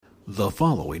The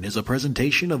following is a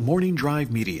presentation of Morning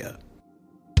Drive Media.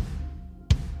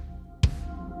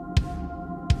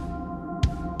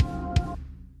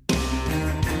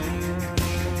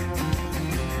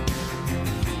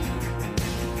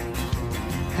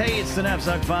 Hey, it's the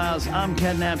Knapsack Files. I'm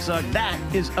Ken Knapsack. That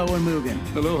is Owen Mugen.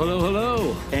 Hello, hello,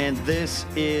 hello. And this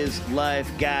is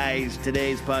Life, guys.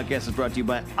 Today's podcast is brought to you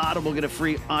by Audible. Get a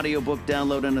free audiobook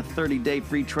download and a 30-day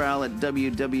free trial at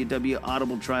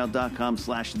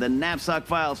www.audibletrial.com/the Knapsack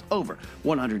Files. Over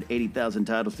 180,000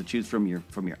 titles to choose from your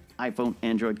iPhone,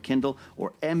 Android, Kindle,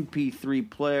 or MP3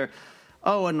 player.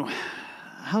 Oh, and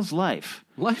how's life?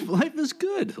 Life is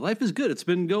good. Life is good. It's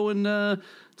been going.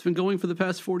 It's been going for the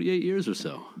past 48 years or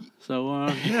so. So,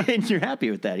 yeah. And you're happy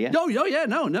with that, yeah? No.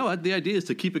 The idea is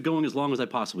to keep it going as long as I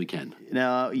possibly can.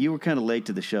 Now, you were kind of late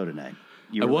to the show tonight.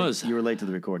 You were late to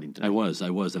the recording tonight. I was,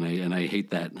 and I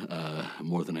hate that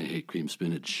more than I hate cream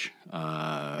spinach.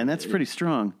 And that's pretty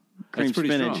strong. That's pretty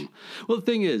strong. Well, the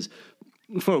thing is,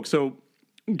 folks, so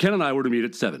Ken and I were to meet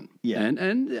at 7. Yeah.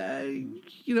 And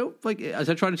like as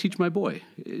I try to teach my boy,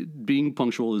 being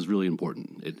punctual is really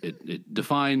important. It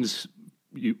defines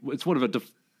you. It's one of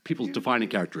people's defining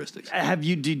characteristics. Have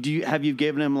you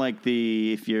given him like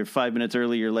the if you're 5 minutes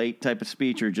early, you're late type of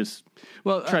speech, or just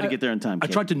try to get there on time? I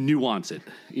tried to nuance it,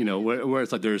 where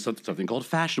it's like there's something called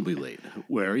fashionably late,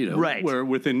 where right. where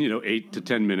within 8 to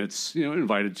 10 minutes,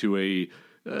 invited to a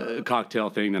cocktail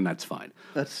thing, then that's fine.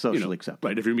 That's socially acceptable.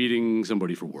 Right. If you're meeting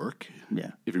somebody for work,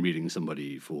 yeah. If you're meeting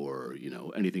somebody for,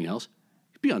 anything else,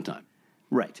 be on time.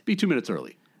 Right. Be 2 minutes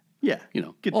early. Yeah.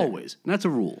 Get always. And that's a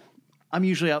rule. I'm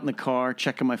usually out in the car,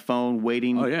 checking my phone,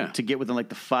 waiting to get within like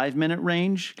the 5-minute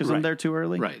range because I'm there too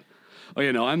early. Right. Oh,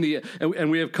 I'm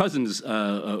and we have cousins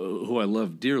who I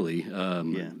love dearly,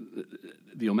 the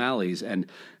O'Malleys, and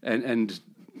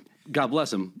God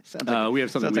bless them. We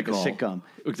have something we call a sitcom.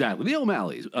 Exactly. The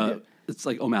O'Malleys. It's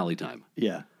like O'Malley time.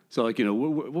 Yeah. So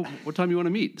what time you want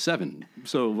to meet? 7.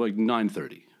 So like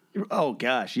 9:30. Oh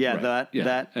gosh, yeah, right.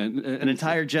 that and an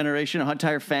entire generation, an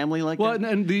entire family like that. Well,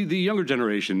 and the younger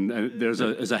generation, there's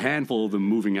a handful of them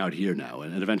moving out here now,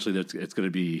 and eventually it's going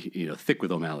to be thick with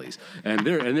O'Malleys, and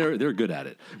they're good at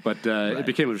it. But It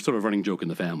became a sort of running joke in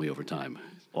the family over time.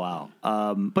 Wow.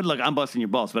 But look, I'm busting your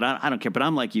balls, but I don't care. But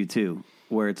I'm like you too,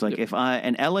 where it's like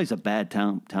and LA's a bad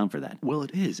town for that. Well,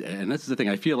 it is, and that's the thing.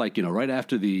 I feel like right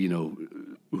after the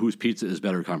whose pizza is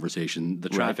better conversation, the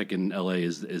traffic in LA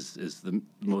is the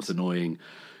most annoying,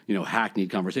 hackneyed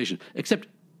conversation. Except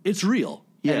it's real.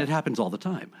 Yeah. And it happens all the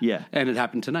time. Yeah. And it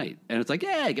happened tonight. And it's like,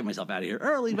 I get myself out of here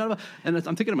early, blah, blah, blah. And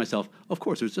I'm thinking to myself, of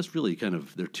course, there's just really there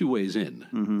are two ways in,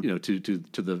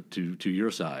 to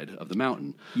your side of the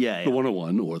mountain. Yeah. The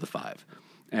 101 or the 5.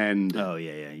 And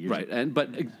You're right. But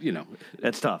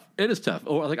that's tough. It is tough.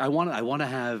 Or like I want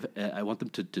them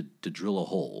to drill a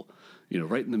hole,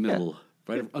 right in the middle. Yeah.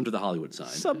 Right under the Hollywood sign.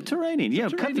 Subterranean. Yeah,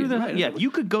 cut through the... Right. Yeah, if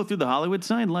you could go through the Hollywood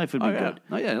sign, life would be good.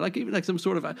 Oh, yeah, like some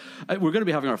sort of... we're going to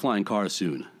be having our flying cars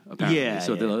soon, apparently. Yeah,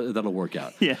 so that'll work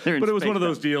out. Yeah, but it was one of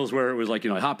those deals where it was like,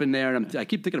 I hop in there, and I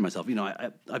keep thinking to myself,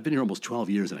 I've been here almost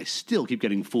 12 years, and I still keep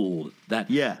getting fooled that,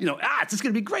 it's just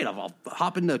going to be great. I'll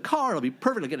hop in the car, it'll be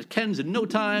perfect. I'll get to Ken's in no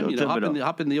time.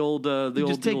 Hop in the old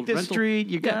just take this rental. street,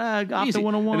 you got off the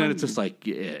 101. And then it's just like,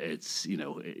 it's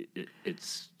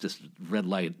just red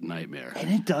light nightmare. And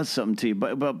it does something to you.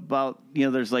 But about,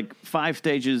 there's like 5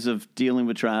 stages of dealing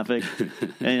with traffic.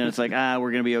 And it's like,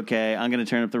 we're going to be okay. I'm going to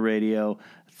turn up the radio.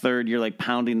 3rd, you're like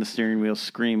pounding the steering wheel,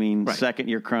 screaming. Right. 2nd,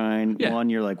 you're crying. Yeah. 1,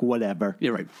 you're like, whatever.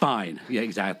 Yeah, right. Fine. Yeah,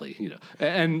 exactly.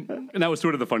 And that was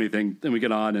sort of the funny thing. Then we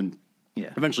get on and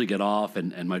eventually get off.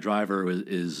 And my driver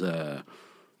is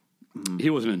he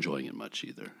wasn't enjoying it much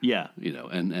either. Yeah.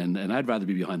 And I'd rather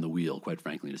be behind the wheel, quite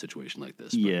frankly, in a situation like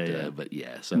this. So.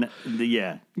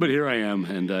 But here I am,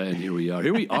 and here we are.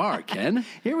 Here we are, Ken.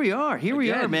 Here we are,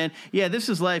 man. Yeah, This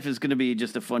Is Life is going to be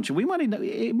just a fun show.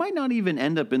 It might not even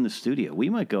end up in the studio. We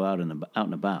might go out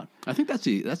and about. I think that's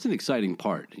an exciting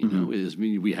part. Is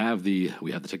we have the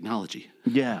technology.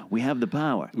 Yeah, we have the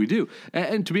power. We do,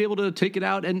 and to be able to take it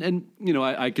out, and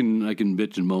I can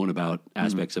bitch and moan about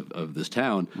aspects of this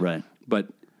town, right? But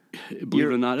believe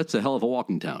it or not, it's a hell of a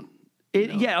walking town.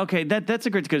 Yeah, okay, that's a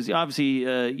great, because obviously,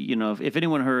 if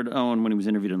anyone heard Owen when he was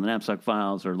interviewed on the Knapsack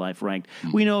Files or Life Ranked,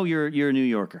 we know you're a New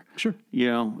Yorker. Sure.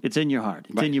 It's in your heart.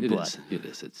 It's in your blood. It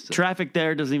is. It's traffic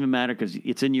there doesn't even matter because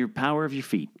it's in your power of your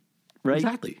feet. Right?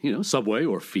 Exactly. Subway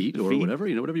or feet or whatever,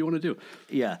 whatever you want to do.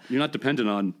 Yeah. You're not dependent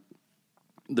on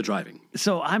the driving.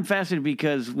 So I'm fascinated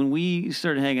because when we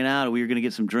started hanging out, we were going to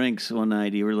get some drinks one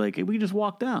night. You were like, hey, we just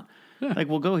walk down. Like,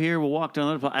 we'll go here, we'll walk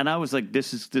down the other, and I was like,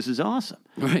 this is awesome,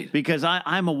 right? Because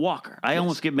I'm a walker. I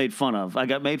almost get made fun of. I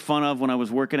got made fun of when I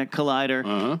was working at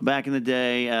Collider back in the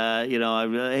day.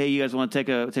 Hey, you guys want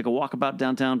to take a walk about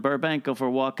downtown Burbank? Go for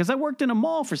a walk, because I worked in a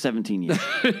mall for 17 years.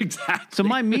 Exactly. So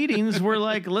my meetings were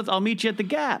like, I'll meet you at the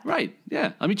Gap. Right.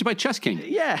 Yeah. I'll meet you by Chess King.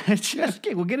 Yeah, Chess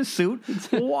King. We'll get a suit.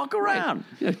 We'll walk around.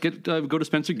 Right. Yeah. Go to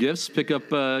Spencer Gifts. Pick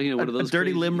up one of those a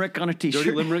dirty limerick on a T-shirt.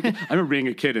 Dirty limerick. I remember being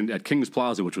a kid at King's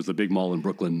Plaza, which was the big mall in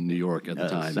Brooklyn, New York at the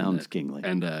time. Sounds kingly.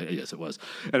 And yes, it was.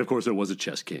 And of course, there was a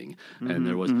Chess King, and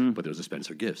there was, but there was a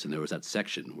Spencer Gifts, and there was that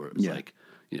section where it was like,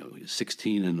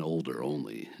 16 and older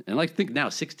only. And I think now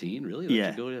 16, really?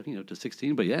 Like you go to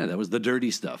 16. But yeah, that was the dirty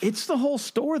stuff. It's the whole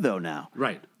store, though, now.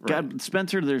 Right. God,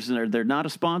 Spencer, they're not a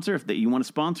sponsor. If you want to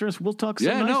sponsor us, we'll talk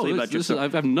nicely about your store. I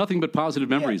have nothing but positive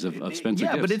memories of Spencer Gifts.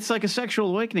 Yeah, but it's like a sexual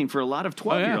awakening for a lot of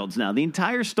 12-year-olds now. The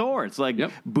entire store, it's like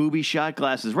booby shot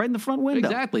glasses right in the front window.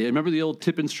 Exactly. I remember the old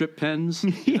tip and strip pens,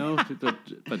 and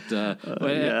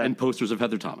posters of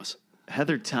Heather Thomas.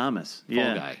 Heather Thomas,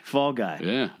 Fall Guy.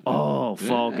 Yeah. Oh,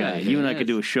 Fall Guy. You and I could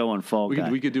do a show on Fall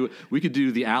Guy. We could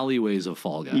do the alleyways of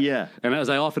Fall Guy. Yeah. And as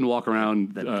I often walk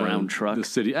around that brown truck, the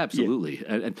city, absolutely.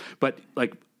 Yeah. But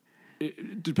like,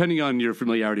 depending on your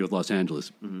familiarity with Los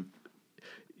Angeles. Mm-hmm.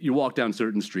 You walk down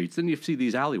certain streets, and you see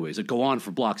these alleyways that go on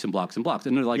for blocks and blocks and blocks,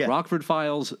 and they're like Rockford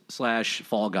Files /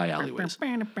 Fall Guy alleyways.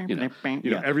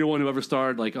 Everyone who ever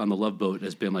starred like on the Love Boat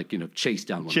has been like chased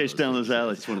down those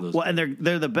alleys. It's one of those. Well, and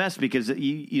they're the best because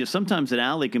you sometimes an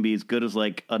alley can be as good as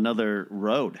like another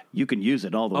road. You can use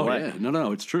it all the way. Yeah.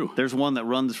 No, it's true. There's one that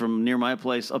runs from near my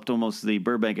place up to almost the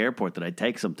Burbank Airport that I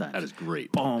take sometimes. That is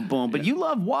great. Boom, boom. But you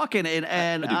love walking,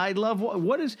 and I love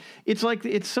it's like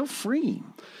it's so freeing.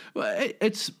 Well, it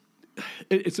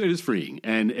is freeing,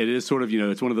 and it is sort of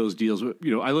it's one of those deals.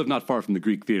 I live not far from the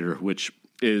Greek Theater, which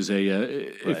is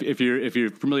if you're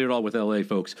familiar at all with LA,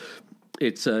 folks,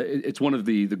 it's one of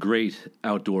the great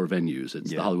outdoor venues. It's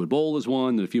the Hollywood Bowl is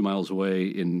one, and a few miles away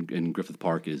in Griffith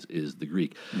Park is the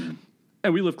Greek,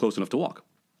 and we live close enough to walk.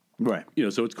 Right.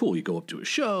 So it's cool. You go up to a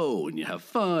show and you have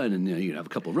fun, and you have a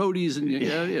couple of roadies, and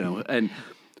and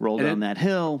roll down that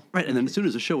hill. Right, and then as soon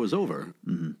as the show is over.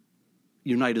 Mm-hmm.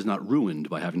 Your night is not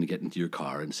ruined by having to get into your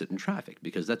car and sit in traffic,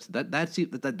 because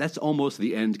that's almost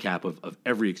the end cap of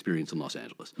every experience in Los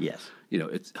Angeles. Yes,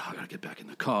 it's I gotta get back in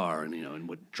the car, and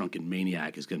what drunken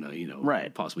maniac is gonna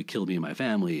possibly kill me and my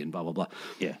family, and blah blah blah.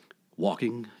 Yeah,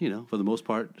 walking, for the most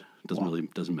part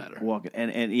doesn't matter. Walking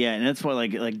and that's why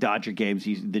like Dodger games.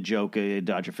 The joke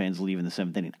Dodger fans leave in the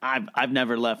seventh inning. I've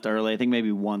never left early. I think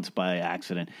maybe once by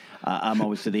accident. I'm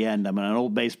always to the end. I'm an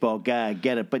old baseball guy. I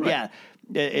get it, but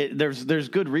there's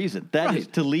good reason. That is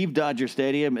to leave Dodger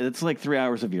Stadium. It's like 3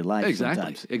 hours of your life.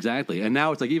 Exactly. And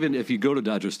now it's like, even if you go to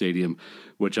Dodger Stadium,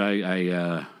 which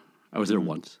I was there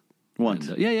once. Once,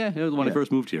 and, it was when I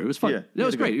first moved here. It was fun. Yeah, it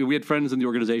was great. We had friends in the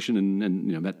organization,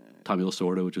 and met Tommy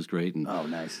Lasorda, which was great. And,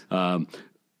 nice.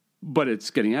 But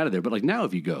it's getting out of there. But like now,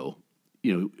 if you go,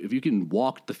 if you can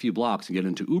walk the few blocks and get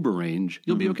into Uber range,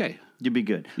 you'll be okay. You'll be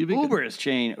good. Uber is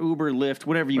changed. Uber, Lyft,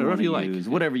 whatever you want to use,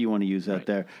 whatever you want to use out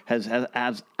there has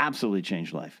absolutely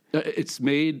changed life. It's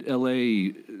made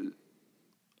LA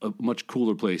a much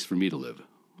cooler place for me to live.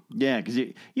 Yeah, because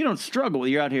you don't struggle.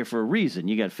 You're out here for a reason.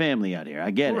 You got family out here.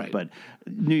 I get it, but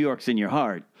New York's in your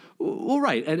heart. Well,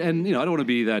 right, and I don't want to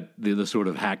be the sort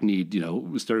of hackneyed,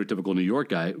 stereotypical New York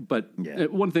guy. But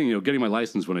one thing, getting my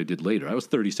license when I did later. I was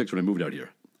 36 when I moved out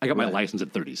here. I got my license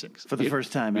at 36 for the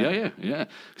first time. Yeah.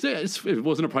 Because it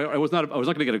wasn't a priority. I was not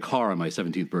going to get a car on my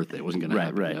 17th birthday. It wasn't going to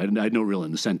happen. Right. I had no real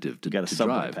incentive to got a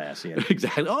subway drive. Pass. Yeah.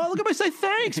 Exactly. Oh, look at my say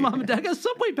thanks, Mom and Dad. I got a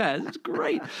subway pass. It's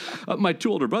great. My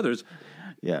two older brothers.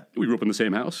 Yeah, we grew up in the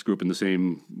same house. Grew up in the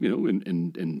same,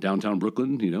 in downtown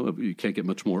Brooklyn. You can't get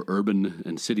much more urban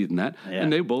and city than that. Yeah.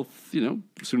 And they both,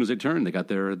 as soon as they turned, they got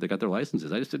their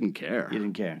licenses. I just didn't care. You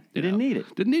didn't care. You didn't need it.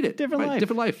 Didn't need it.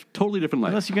 Different life. Totally different life.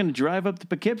 Unless you're going to drive up to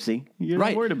Poughkeepsie, you're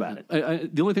not worried about it.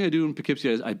 The only thing I do in Poughkeepsie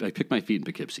is I pick my feet in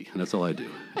Poughkeepsie, and that's all I do.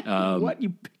 What?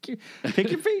 You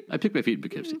pick your feet? I pick my feet in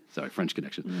Poughkeepsie. Sorry, French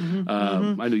connection.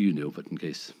 I know you knew, but in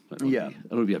case I don't want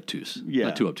to be obtuse. Yeah,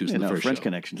 not too obtuse in the first French show.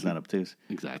 connection's not obtuse.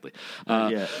 Exactly.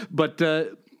 But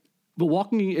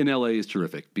walking in LA is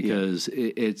terrific because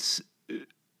it's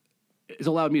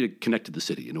allowed me to connect to the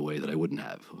city in a way that I wouldn't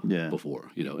have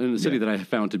before. In a city that I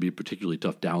found to be a particularly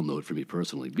tough download for me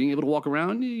personally. Being able to walk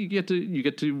around, you get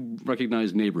to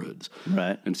recognize neighborhoods,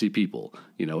 right, and see people.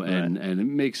 And it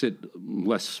makes it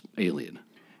less alien.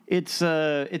 It's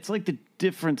like the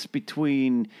difference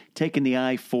between taking the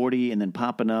I-40 and then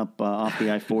popping up off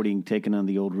the I-40 and taking on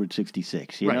the old Route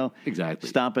 66. You know, exactly.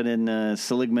 Stopping in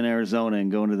Seligman, Arizona, and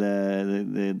going to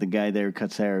the guy there who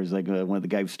cuts hair, who's like one of the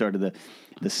guys who started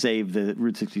the Save the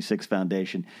Route 66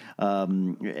 Foundation.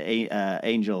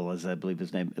 Angel, as I believe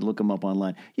his name. Look him up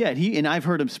online. Yeah, and I've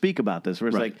heard him speak about this. Where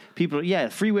it's like people,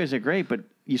 freeways are great, but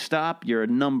you stop, you're a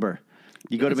number.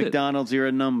 You go to McDonald's, you're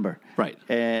a number, right?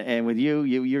 And with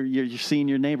you're seeing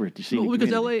your neighbor. You're seeing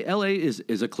because LA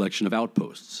is a collection of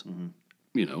outposts,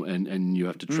 you know, and you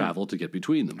have to travel to get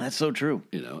between them. That's so true,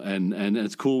 you know, and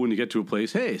it's cool when you get to a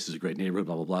place. Hey, this is a great neighborhood.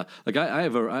 Blah blah blah. Like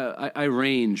I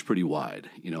range pretty wide.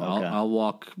 You know, okay. I'll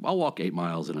walk 8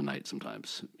 miles in a night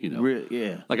sometimes. You know,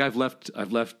 yeah. Like I've left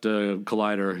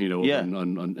Collider, you know,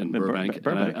 in Burbank,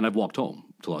 and I've walked home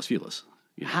to Los Feliz.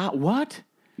 You know? How? What?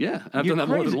 Yeah, I've done that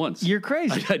more than once. You're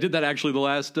crazy. I did that actually the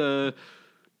last... on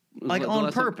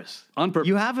purpose? On purpose.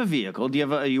 You have a vehicle. Do you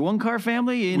have are you one-car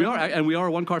family? We are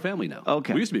a one-car family now.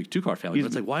 Okay. We used to be a two-car family, but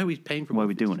it's like, why are we paying for Why are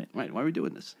we doing it? Right, why are we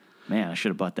doing this? Man, I should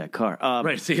have bought that car.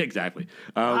 Right, see, exactly.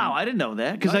 Wow, I didn't know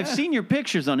that, because I've seen your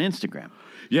pictures on Instagram.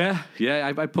 Yeah,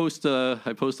 I post a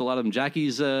lot of them. Jackie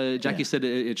said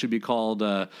it should be called...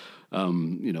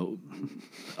 you know,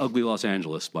 Ugly Los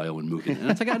Angeles by Owen Mookin. And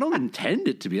it's like, I don't intend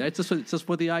it to be. It's just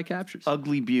what the eye captures.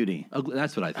 Ugly beauty.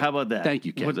 That's what I think. How about that? Thank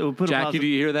you, Ken. Jackie, do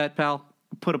you hear that, pal?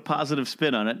 Put a positive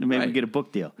spin on it and maybe get a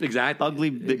book deal. Exactly.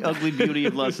 The ugly beauty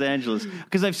of Los Angeles.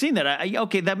 Because I've seen that.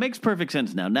 Okay, that makes perfect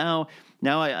sense now. Now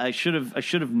I should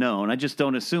have known. I just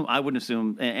don't assume. I wouldn't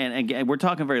assume. And again, we're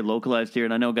talking very localized here.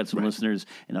 And I know I've got some listeners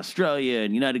in Australia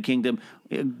and United Kingdom.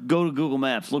 Go to Google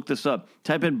Maps. Look this up.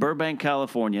 Type in Burbank,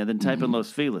 California. Then type in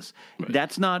Los Feliz. Right.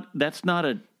 That's not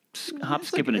a hop,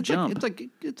 skip, and a jump.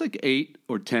 It's like 8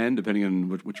 or 10, depending on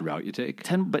which route you take.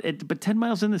 10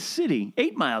 miles in the city.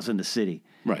 8 miles in the city.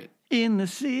 Right. In the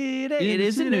city. It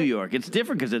is in New York. It's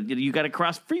different because you got to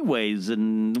cross freeways,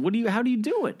 and how do you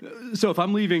do it? So if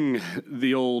I'm leaving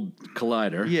the old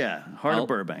Collider, heart of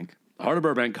Burbank,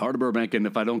 and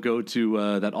if I don't go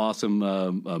to that awesome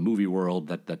movie world,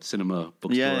 that cinema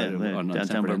bookstore on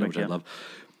downtown Burbank, which I love.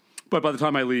 But by the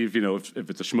time I leave, you know, if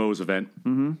it's a schmoes event.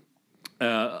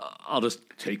 I'll just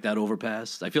take that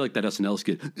overpass. I feel like that SNL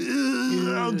skit.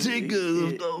 I'll take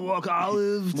a walk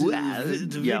Olive.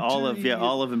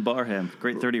 Olive and Barham.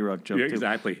 Great 30 Rock joke. Yeah,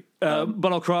 exactly.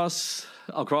 But I'll cross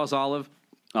Olive.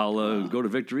 I'll go to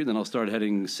Victory, then I'll start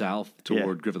heading south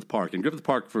toward Griffith Park. And Griffith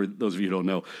Park, for those of you who don't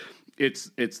know,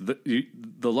 it's the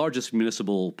largest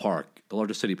municipal park, the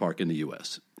largest city park in the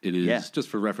U.S. It is, just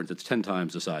for reference, it's 10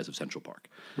 times the size of Central Park.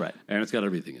 Right. And it's got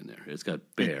everything in there. It's got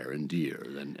bear and deer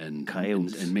and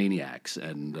coyotes and maniacs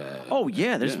and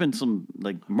there's been some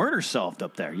like murder solved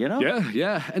up there, you know?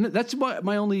 Yeah. And that's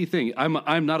my only thing.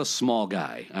 I'm not a small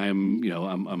guy. I'm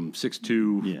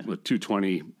 6'2", with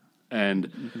 220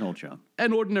 and an old job.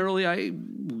 And ordinarily I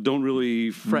don't really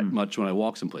fret much when I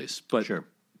walk someplace. But sure.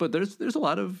 But there's a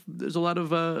lot of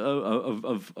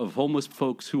homeless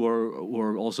folks who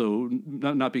are also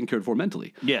not being cared for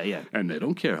mentally. Yeah. And they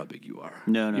don't care how big you are.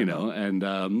 No. No.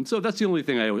 And so that's the only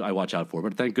thing I watch out for.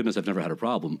 But thank goodness I've never had a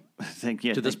problem.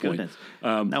 To this point.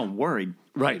 Now I'm worried.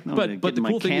 Right. But the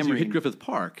cool thing is you hit Griffith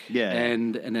Park. Yeah.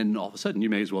 And then all of a sudden you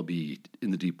may as well be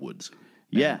in the deep woods.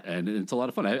 And it's a lot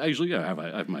of fun. I usually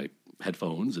have my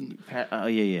headphones and I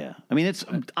mean,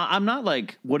 I'm not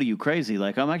like, what are you crazy?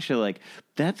 Like, I'm actually like,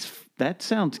 that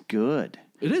sounds good.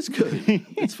 It is good.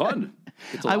 It's fun.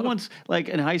 I once, like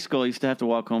in high school, I used to have to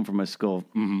walk home from my school.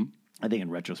 I think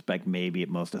in retrospect, maybe at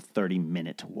most a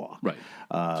 30-minute walk. Right.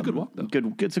 It's a good walk, though.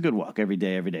 It's a good walk every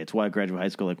day. It's why I graduated high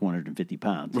school like 150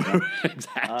 pounds.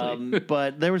 Exactly.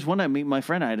 But there was one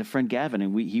night, I had a friend Gavin,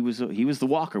 and he was the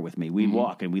walker with me. We'd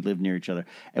walk, and we lived near each other.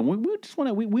 And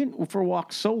we went for a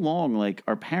walk so long, like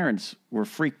our parents were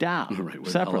freaked out. Right.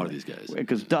 Separately. A lot of these guys.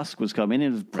 Because dusk was coming. It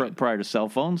was prior to cell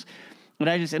phones. And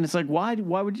it's like, why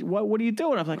would you, what are you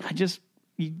doing? I'm like,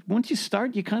 once you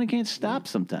start, you kind of can't stop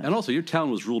sometimes. And also, your town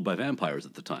was ruled by vampires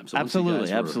at the time. So absolutely.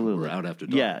 Were out after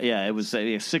dark. Yeah. It was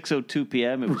 6:02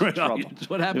 p.m. It was trouble.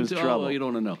 What happened to trouble? You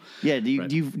don't want to know. Yeah. Do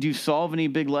you solve any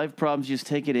big life problems? You just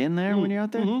take it in there when you're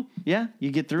out there. Yeah. You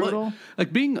get through it all.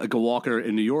 Like being like a walker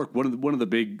in New York. One of the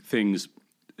big things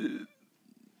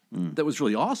that was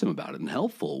really awesome about it and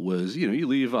helpful was you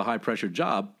leave a high pressure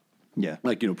job. Yeah.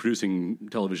 Like producing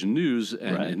television news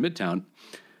in Midtown.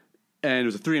 And it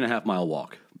was a 3.5 mile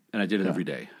walk, and I did it every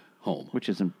day home, which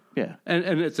isn't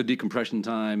And it's a decompression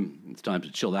time. It's time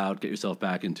to chill out, get yourself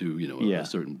back into a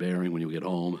certain bearing when you get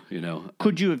home.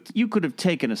 You could have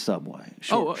taken a subway.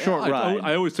 Short ride.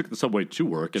 I always took the subway to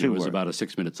work, and it was about a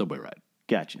 6-minute subway ride.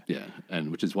 Gotcha. Yeah, and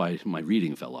which is why my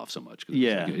reading fell off so much.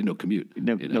 Yeah. No commute.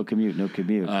 No commute.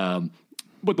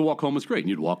 But the walk home was great. And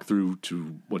you'd walk through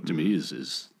to what to me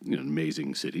is an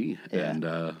amazing city, and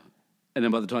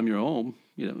then by the time you're home,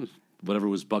 whatever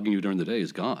was bugging you during the day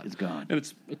is gone. It's gone. And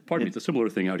it's a similar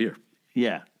thing out here.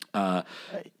 Yeah. And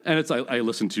I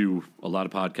listen to a lot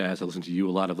of podcasts. I listen to you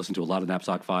a lot. I've listened to a lot of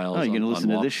Knapsack Files. Oh, you're going to listen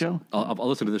to this show? I'll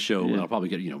listen to this show, and I'll probably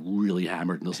get really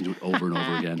hammered and listen to it over and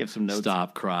over again. Give some notes.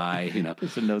 Stop, cry.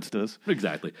 Give some notes to us.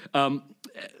 Exactly.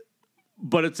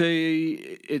 But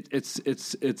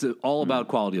it's all about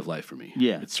quality of life for me.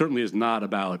 Yeah. It certainly is not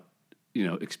about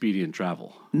expedient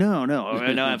travel. No,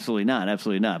 absolutely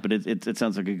not. But it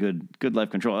sounds like a good life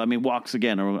control. I mean, walks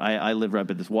again. Or I live right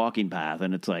by this walking path,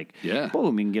 and it's like,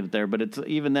 boom, you can get it there. But it's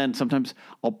even then, sometimes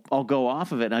I'll go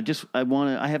off of it. And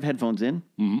I have headphones in,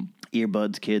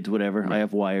 earbuds, kids, whatever. Right. I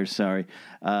have wires. Sorry,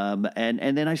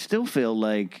 and then I still feel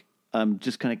like I'm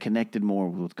just kind of connected more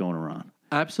with what's going around.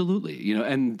 Absolutely,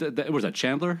 and was that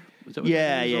Chandler? Was that over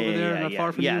there, not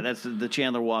far from you? That's the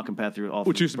Chandler walking path through.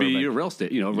 Which used to be a rail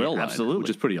station, rail line, absolutely, which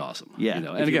is pretty awesome. Yeah, and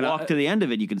if again, you walk to the end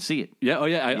of it, you can see it. Yeah,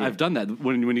 I've done that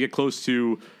when you get close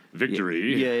to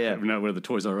Victory. Yeah. Not where the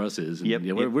Toys R Us is.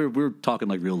 And we're talking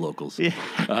like real locals. Yeah.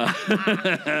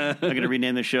 I'm going to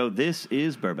rename the show. This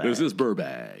is Burbank. This is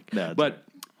Burbank.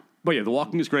 But yeah, the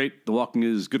walking is great. The walking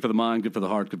is good for the mind, good for the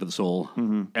heart, good for the soul,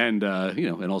 and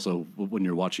and also when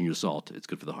you're watching your salt, it's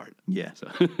good for the heart. Yeah. So.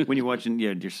 When you're watching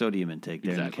your sodium intake,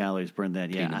 there, and the calories burn that.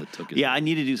 Yeah. I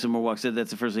need to do some more walks. That's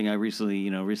the first thing I recently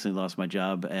lost my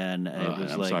job, and it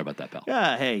was I'm sorry about that, pal.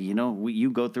 Yeah. Hey,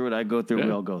 you go through it, I go through it,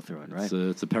 we all go through it, right?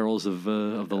 It's the perils of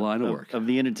the line of work of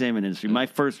the entertainment industry. My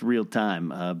first real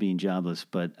time being jobless,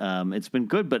 but it's been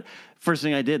good. But first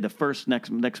thing I did, the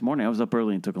next morning, I was up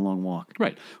early and took a long walk.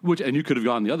 Right. And you could have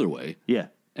gone the other way. Yeah.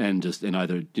 And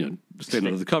either stayed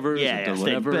under the covers, or whatever,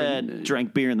 stayed in bed,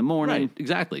 drank beer in the morning. Right,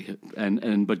 exactly.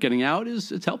 But getting out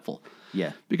it's helpful.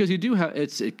 Yeah. Because you do have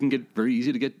it can get very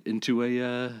easy to get into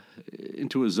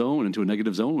a zone, into a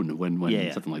negative zone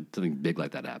when something big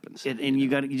like that happens. And you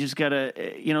just gotta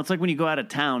it's like when you go out of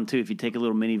town too. If you take a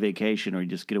little mini vacation or you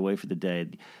just get away for the day,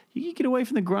 you get away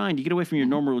from the grind. You get away from your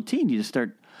normal routine. You just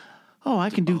start. Oh,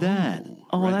 I can do that.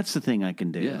 Oh, right. That's the thing I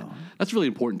can do. Yeah. That's really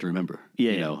important to remember.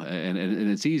 Yeah. And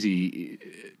it's easy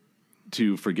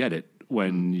to forget it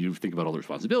when you think about all the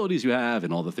responsibilities you have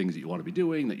and all the things that you want to be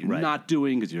doing that you're not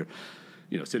doing because you're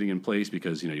sitting in place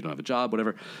because you don't have a job,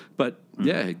 whatever. But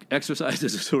exercise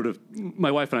is a sort of.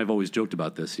 My wife and I have always joked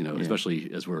about this,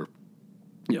 especially as we're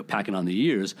packing on the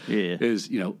years. Is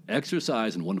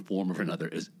exercise in one form or another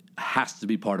has to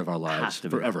be part of our lives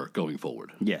forever going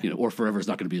forward. Yeah. Or forever is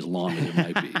not going to be as long as it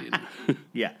might be.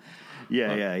 Yeah.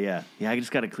 Yeah. I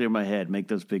just got to clear my head, make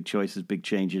those big choices, big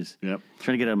changes. Yep.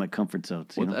 Trying to get out of my comfort zone.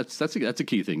 That's a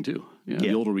key thing too.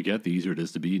 The older we get, the easier it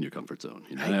is to be in your comfort zone.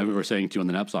 And I remember saying to you on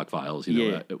the Knapsack Files,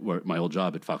 where my old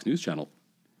job at Fox News Channel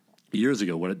years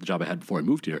ago, the job I had before I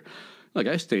moved here. Like,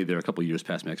 I stayed there a couple of years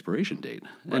past my expiration date.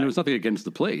 And it was nothing against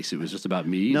the place. It was just about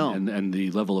me and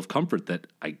the level of comfort that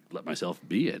I let myself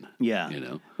be in. Yeah.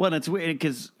 Well, it's weird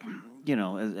because,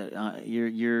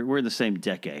 we're in the same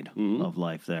decade of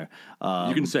life there.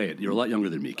 You can say it. You're a lot younger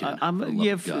than me, Ken.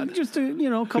 Just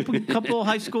a couple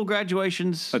high school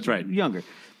graduations. That's right. Younger.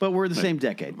 But we're the same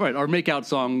decade. Right. Our first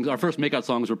makeout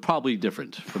songs were probably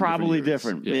different. Probably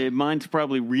different. Yeah. Mine's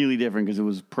probably really different because it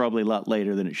was probably a lot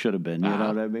later than it should have been. You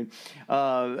know what I mean?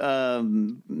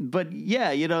 But yeah,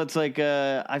 it's like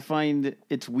I find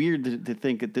it's weird to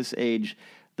think at this age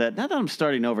that, not that I'm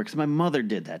starting over, because my mother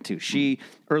did that too. She,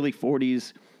 early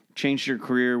 40s, changed her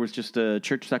career, was just a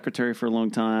church secretary for a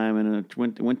long time, and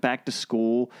went back to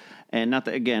school. And not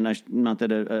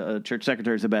that a church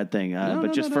secretary is a bad thing,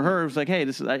 but for her, it was like, hey,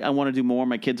 I want to do more.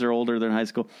 My kids are older; they're in high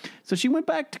school, so she went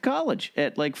back to college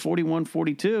at like 41,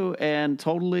 42, and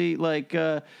totally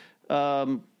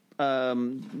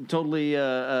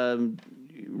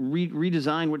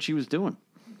redesigned what she was doing.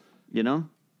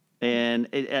 And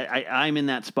I'm in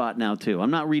that spot now too.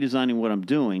 I'm not redesigning what I'm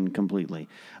doing completely,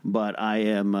 but I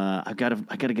am. I got to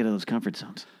get out of those comfort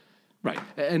zones. Right,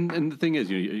 and the thing is,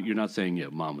 you're not saying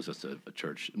mom was just a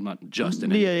church, not just an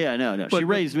no. She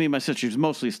raised me, my sister. She was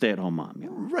mostly a stay-at-home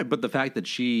mom. Right, but the fact that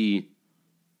she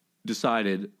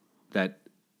decided that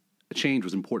a change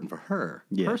was important for her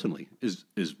personally is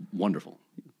wonderful.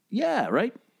 Yeah,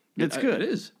 right. It's good. It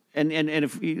is. And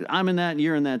if I'm in that, and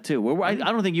you're in that too. I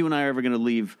don't think you and I are ever going to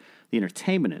leave the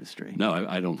entertainment industry. No,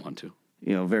 I don't want to.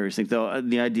 various things. Though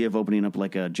the idea of opening up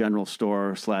like a general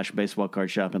store / baseball card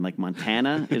shop in like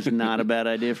Montana is not a bad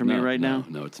idea for me now.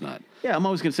 No, it's not. Yeah, I'm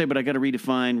always going to say, but I got to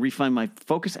refine my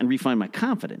focus and refine my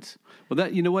confidence. Well,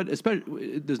 that you know what,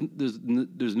 especially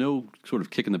there's no sort of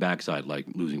kick in the backside like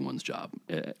losing one's job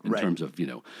in terms of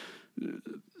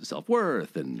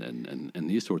self-worth and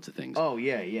these sorts of things. Oh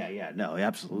yeah. No,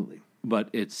 absolutely. But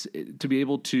it's to be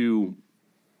able to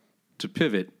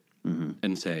pivot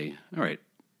and say, all right,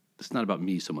 it's not about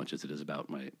me so much as it is about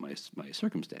my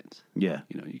circumstance. Yeah.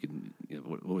 You can,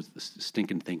 what was the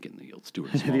stinking thinking, the old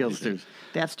Stuart The Smalley old thing.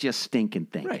 That's just stinking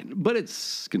thinking. Right. But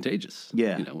it's contagious.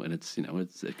 Yeah. And it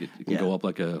can go up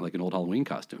like an old Halloween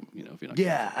costume, if you're not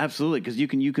Yeah, absolutely. Because you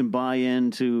can buy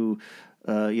into,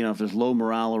 if there's low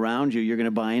morale around you, you're going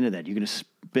to buy into that. You're going to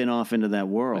spin off into that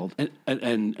world.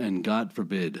 And God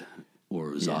forbid,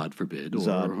 or Zod forbid,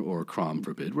 or Crom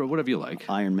forbid, or whatever you like.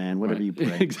 Iron Man, whatever you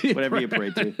pray. Whatever you pray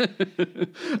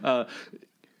to.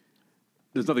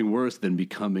 There's nothing worse than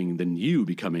becoming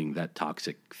that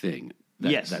toxic thing.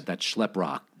 That schlep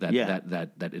rock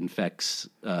that infects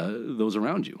those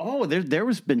around you. Oh, there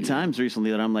was been times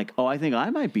recently that I'm like, I think I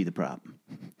might be the problem.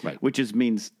 Right. Which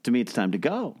means to me it's time to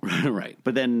go. Right.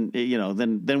 But then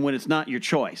then when it's not your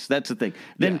choice, that's the thing.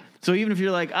 So even if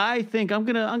you're like, I think I'm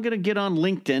gonna get on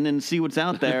LinkedIn and see what's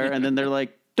out there, and then they're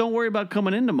like, don't worry about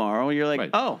coming in tomorrow. And you're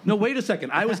like, oh no, wait a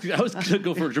second. I was gonna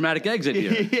go for a dramatic exit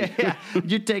here. yeah,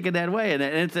 you're taking that way,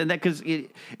 and that because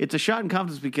it's a shot in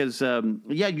confidence because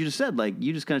you just said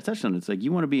you just kind of touched on it. It's like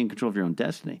you want to be in control of your own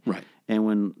destiny, right? And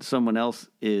when someone else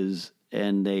is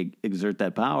and they exert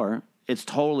that power, it's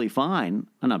totally fine.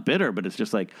 I'm not bitter, but it's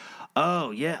just like, I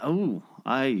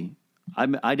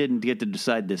didn't get to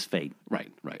decide this fate,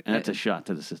 right? And that's a shot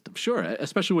to the system. Sure,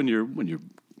 especially when you're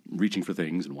reaching for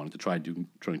things and wanting to trying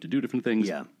to do different things.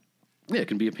 Yeah, it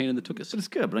can be a pain in the tuchus. But it's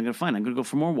good. But I'm going to go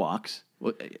for more walks.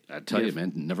 Well, I tell you,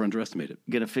 man, never underestimate it.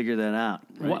 Going to figure that out.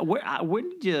 Right. Where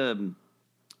did you?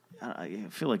 I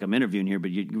feel like I'm interviewing here,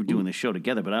 but you were doing the show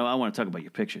together. But I want to talk about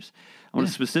your pictures. I want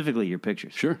to specifically your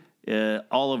pictures. Sure.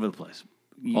 All over the place.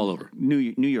 All over. New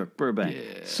York, Burbank,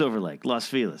 Silver Lake, Los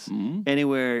Feliz,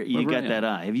 anywhere you got that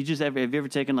eye. Have you ever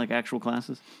taken like actual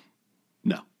classes?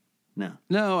 No.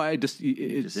 I just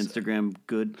just Instagram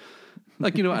good.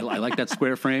 Like I like that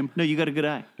square frame. No, you got a good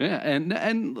eye. Yeah,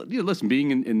 and listen,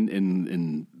 being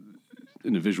in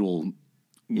a visual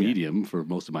medium for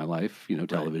most of my life,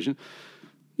 television. Right.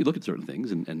 You look at certain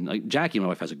things, and like Jackie, my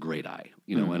wife, has a great eye,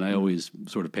 and I always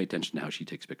sort of pay attention to how she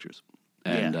takes pictures.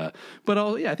 And but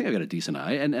I think I got a decent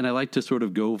eye, and I like to sort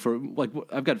of go for like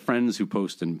I've got friends who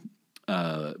post, and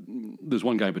there's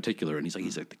one guy in particular, and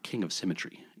he's like the king of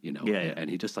symmetry, and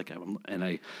he just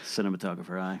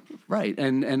cinematographer eye, right?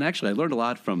 And actually, I learned a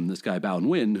lot from this guy Bao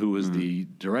Nguyen, who was the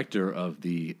director of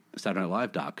the Saturday Night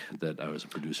Live doc that I was a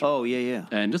producer. Oh yeah,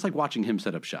 and just like watching him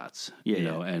set up shots,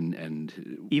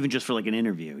 and even just for like an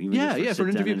interview, for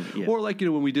an interview, or like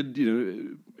when we did,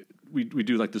 we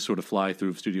do like this sort of fly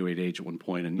through Studio 8H at one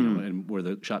point, and and where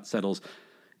the shot settles,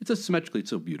 it's just symmetrically, it's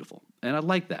so beautiful, and I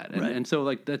like that, and so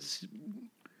like that's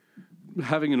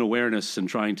having an awareness and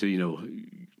trying to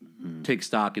take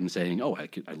stock and saying, I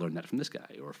learned that from this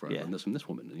guy, or I learned this from this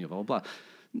woman, and blah blah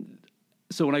blah.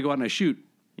 So when I go out and I shoot,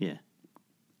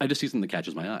 I just see something that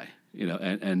catches my eye,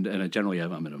 and I generally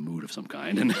I'm in a mood of some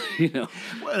kind, and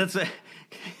well, that's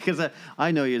because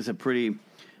I know you as a pretty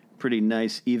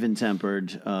nice,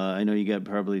 even-tempered. I know you got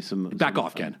probably some back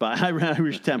off, Ken.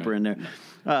 Irish temper in there.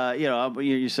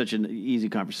 You're such an easy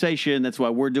conversation. That's why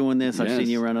we're doing this. I've seen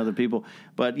you around other people,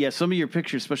 but some of your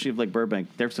pictures, especially of like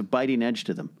Burbank, there's a biting edge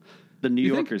to them. The New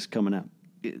Yorkers coming out.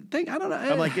 I don't know.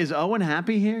 I'm like, is Owen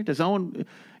happy here? Does Owen?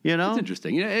 It's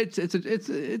interesting. It's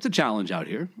a challenge out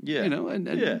here.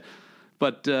 Yeah.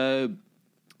 But the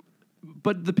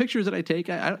pictures that I take,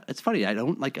 it's funny. I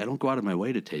don't go out of my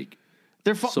way to take.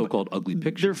 They're so-called ugly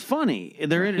pictures. They're funny.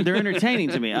 They're entertaining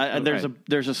to me.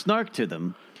 There's a snark to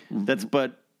them.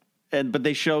 But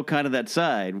they show kind of that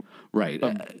side, right?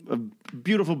 Of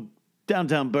beautiful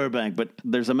downtown Burbank, but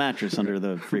there's a mattress under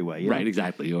the freeway, right?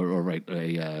 Exactly, or like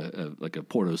a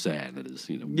Porto San that is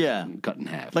cut in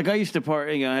half. Like I used to park.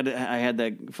 I had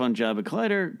that fun job at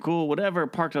Collider, cool, whatever.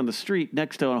 Parked on the street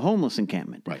next to a homeless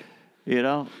encampment, right?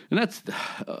 And that's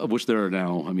which there are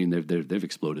now. I mean, they've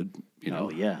exploded.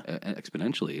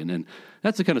 Exponentially, and then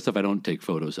that's the kind of stuff I don't take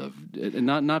photos of, and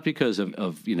not because of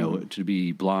to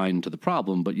be blind to the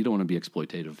problem, but you don't want to be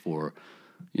exploitative for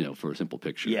a simple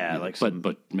picture. Yeah,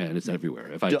 but man, it's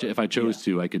everywhere. If I chose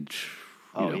to, I could.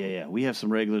 We have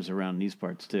some regulars around these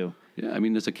parts too. Yeah, I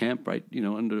mean, there's a camp right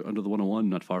under the 101,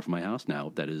 not far from my house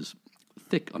now, that is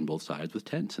thick on both sides with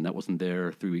tents, and that wasn't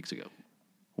there 3 weeks ago.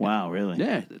 Wow, really?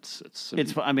 Yeah,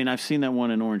 I mean, I've seen that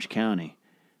one in Orange County.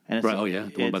 And it's, right. Oh yeah,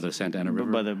 the one by the Santa Ana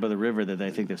River. By the river that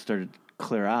I think they've started to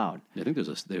clear out. I think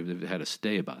they've had a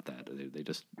stay about that. They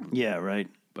just right.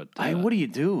 But what do you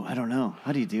do? I don't know.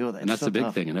 How do you deal with that? And that's the big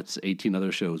tough. thing, and that's 18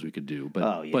 other shows we could do.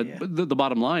 But but the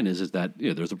bottom line is that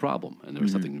there's a problem, and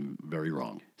there's something very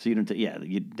wrong. So you don't.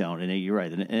 You don't, and you're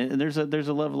right. And there's a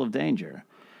level of danger.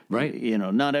 Right.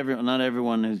 Not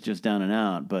everyone is just down and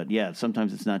out, but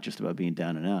sometimes it's not just about being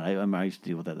down and out. I used to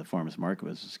deal with that at the farmers market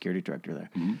as a security director there.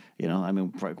 Mm-hmm. I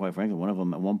mean, quite frankly, one of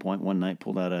them at one point, one night,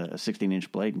 pulled out a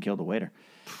 16-inch blade and killed a waiter.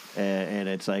 And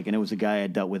it's like, and it was a guy I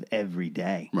dealt with every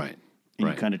day. Right. And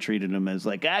you kind of treated him as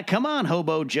like, come on,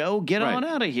 Hobo Joe, get on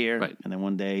out of here. Right. And then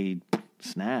one day he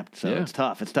snapped. So it's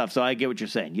tough. It's tough. So I get what you're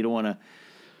saying. You don't want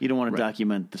to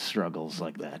document the struggles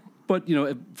like that. But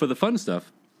for the fun stuff.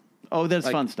 Oh, that's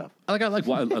fun stuff. I love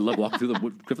walking through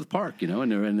the Griffith Park,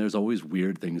 and there's always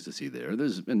weird things to see there.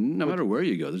 And no matter where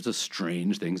you go, there's just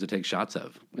strange things to take shots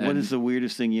of. And what is the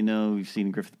weirdest thing you've seen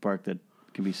in Griffith Park that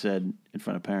can be said in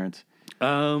front of parents?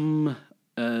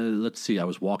 Let's see. I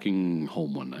was walking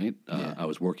home one night. I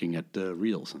was working at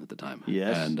Reels at the time.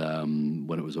 Yes. And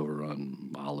when it was over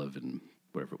on Olive and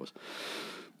wherever it was.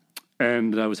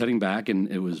 And I was heading back,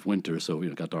 and it was winter, so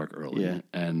it got dark early. Yeah.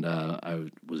 And I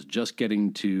was just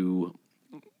getting to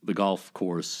the golf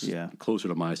course closer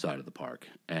to my side of the park,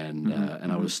 and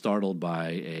I was startled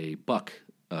by a buck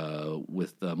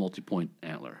with a multi-point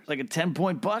antler. Like a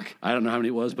 10-point buck? I don't know how many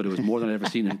it was, but it was more than I'd ever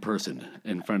seen in person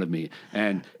in front of me,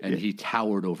 and he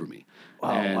towered over me.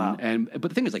 Wow. But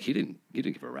the thing is, like, he didn't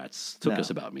give a rat's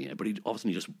tuchus about me, but all of a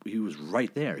sudden he was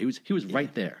right there. He was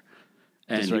right there.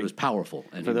 And he was powerful.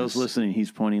 And for those listening,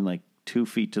 he's pointing like 2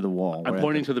 feet to the wall. I'm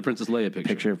pointing to the Princess Leia picture.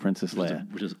 Picture of Princess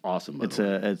Leia. Which is awesome. It's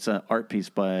an art piece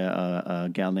by a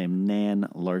gal named Nan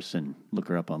Larson. Look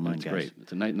her up online, guys. It's great.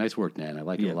 It's a nice work, Nan. I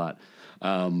like it a lot.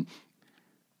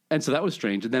 And so that was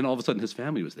strange. And then all of a sudden, his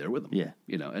family was there with him. Yeah.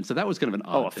 And so that was kind of an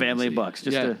odd a family of bucks.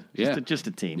 Just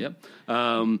a team. Yep.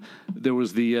 There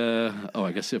was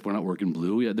I guess if we're not working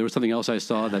blue, there was something else I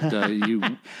saw that you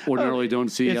ordinarily don't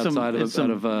see outside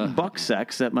of buck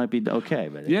sex that might be okay.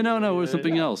 But it was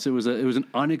something else. It was an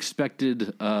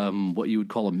unexpected, what you would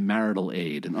call a marital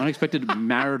aid,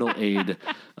 aid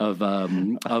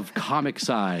of comic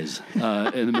size in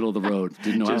the middle of the road.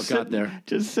 Didn't know how it got there.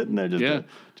 Just sitting there.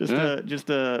 Just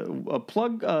a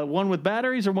plug, one with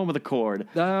batteries or one with a cord?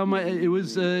 It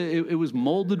was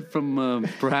molded from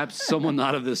perhaps someone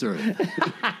not of this earth.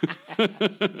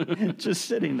 Just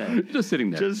sitting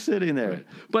there. Right.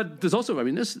 But there's also,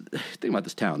 this thing about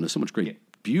this town. There's so much great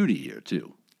beauty here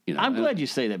too. I'm glad you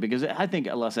say that because I think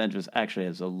Los Angeles actually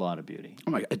has a lot of beauty.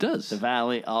 Oh my God, it does. The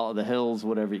valley, all the hills,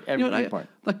 whatever, every part.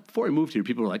 Like before I moved here,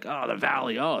 people were like, "Oh, the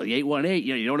valley, the 818.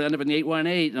 You don't end up in the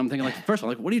 818." And I'm thinking, first of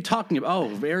all, what are you talking about?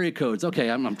 Oh, area codes. Okay,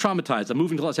 I'm traumatized. I'm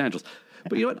moving to Los Angeles.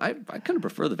 But you know what? I kind of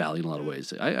prefer the valley in a lot of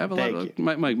ways. I have a lot of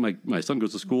my son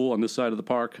goes to school on this side of the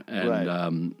park,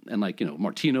 and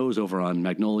Martino's over on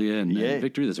Magnolia and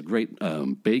Victory. There's a great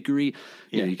bakery.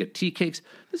 You get tea cakes.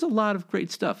 There's a lot of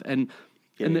great stuff, and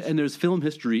there's film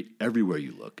history everywhere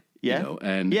you look. Yeah,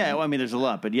 there's a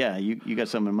lot, but you got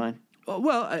something in mind?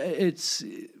 Well, it's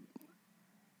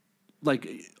like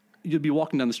you'd be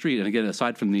walking down the street, and again,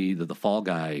 aside from the Fall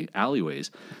Guy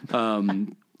alleyways,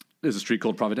 there's a street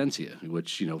called Providencia,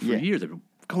 which for years I've been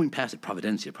going past it.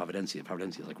 Providencia.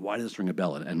 Like, why does this ring a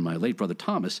bell? And my late brother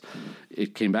Thomas,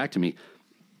 it came back to me.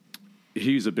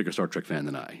 He's a bigger Star Trek fan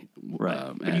than I.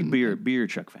 Right, but you be your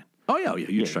Chuck fan. Oh yeah,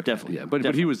 huge truck, definitely. Yeah,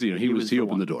 but he was, he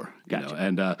opened the door. Gotcha.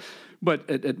 And but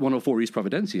at 104 East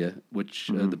Providencia, which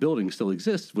the building still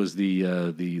exists, was the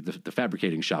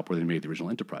fabricating shop where they made the original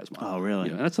Enterprise model. Oh, really?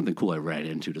 And that's something cool I ran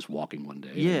into just walking one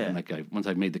day. Yeah. And once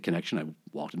I made the connection, I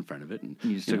walked in front of it and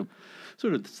you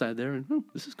sort of sat there and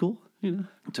this is cool.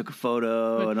 Took a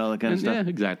photo and all that kind of stuff. Yeah,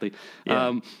 exactly.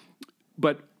 Yeah.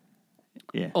 But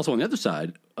also on the other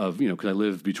side of, because I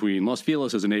live between Los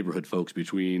Feliz as a neighborhood, folks,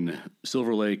 between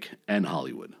Silver Lake and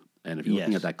Hollywood. And if you're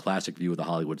looking at that classic view of the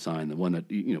Hollywood sign, the one that,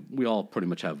 we all pretty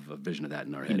much have a vision of that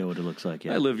in our head. You know what it looks like,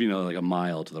 yeah. I live, like a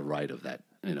mile to the right of that,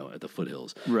 at the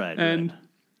foothills. Right. And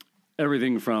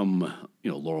everything from,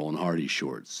 Laurel and Hardy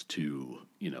shorts to,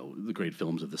 the great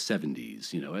films of the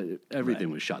 70s, everything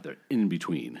was shot there in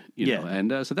between,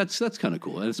 and so that's kind of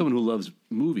cool. And as someone who loves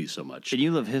movies so much. And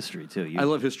you love history, too. I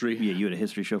love history. Yeah, you had a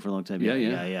history show for a long time. Yeah.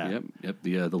 Yep.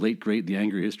 The late, great The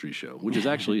Angry History Show, which is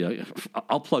actually,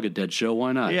 I'll plug a dead show,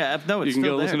 why not? Yeah, no, it's you can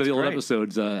still go listen to the old great.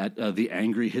 episodes at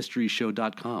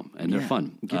theangryhistoryshow.com, and they're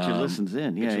fun. Get your listens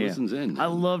in. Get your listens in. I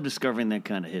love discovering that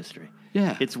kind of history.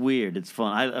 Yeah. It's weird. It's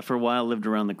fun. I, for a while, lived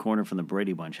around the corner from the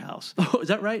Brady Bunch house. Oh, is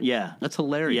that right? Yeah. That's hilarious.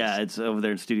 hilarious. Yeah, it's over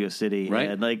there in Studio City. Right.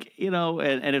 And like,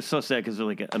 and it's so sad because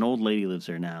like an old lady lives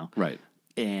there now. Right.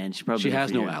 And she probably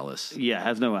has no years. Alice. Yeah,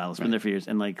 has no Alice. Been there for years.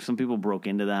 And like some people broke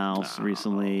into the house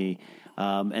recently.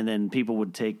 And then people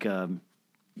would take, and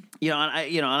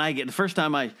I get the first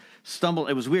time I stumbled,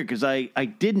 it was weird because I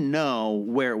didn't know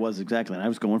where it was exactly. And I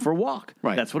was going for a walk.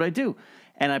 Right. That's what I do.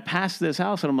 And I passed this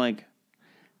house and I'm like,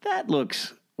 that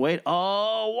looks,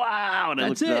 oh, wow. And I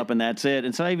looked it up and that's it.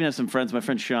 And so I even have some friends, my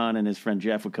friend Sean and his friend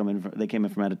Jeff would come in. They came in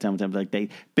from out of town. Like they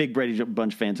big Brady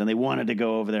Bunch fans and they wanted to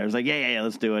go over there. I was like, yeah,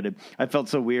 let's do it. And I felt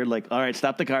so weird. Like, all right,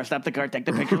 stop the car, take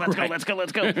the picture. Let's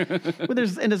go. But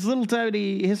there's little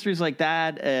tiny histories like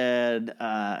that. And,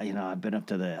 I've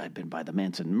been by the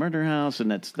Manson murder house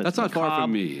and that's not far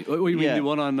from me. You mean the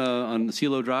one on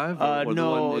CeeLo Drive? Or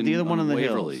no, the other one on the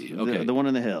Waverly? hills. Okay. The one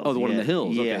in the hills. Oh, the one in the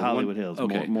hills. Yeah, Okay. Hollywood Hills.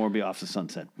 Okay. Morby off the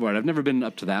Sunset. Right, I've never been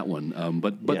up to that one,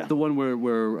 but the one where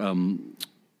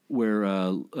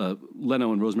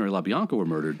Leno and Rosemary LaBianca were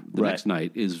murdered the next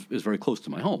night is very close to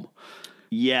my home.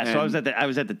 Yeah, so I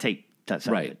was at the tape.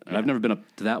 Right, yeah. I've never been up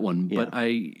to that one, but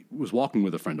I was walking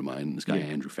with a friend of mine. This guy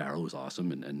Andrew Farrell was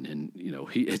awesome, and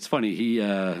it's funny he.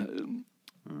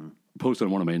 Posted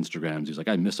on one of my Instagrams, he's like,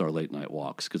 I miss our late night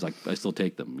walks because I still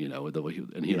take them, the way he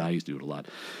and I used to do it a lot.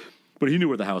 But he knew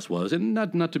where the house was, and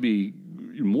not to be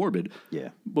morbid,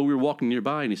 but we were walking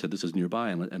nearby, and he said, this is nearby,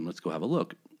 and let's go have a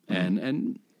look. Mm-hmm.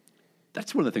 And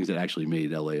that's one of the things that actually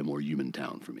made L.A. a more human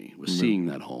town for me, was seeing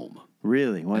that home.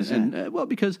 Really? Why is that? Well,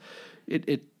 because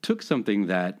it took something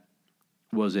that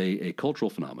was a cultural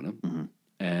phenomenon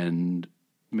and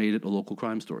made it a local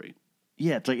crime story.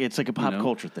 Yeah, it's like a pop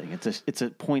culture thing. It's a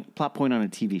plot point on a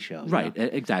TV show. Right,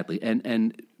 exactly.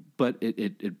 But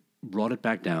it brought it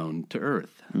back down to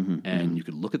earth. And you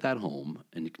could look at that home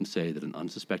and you can say that an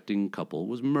unsuspecting couple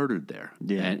was murdered there.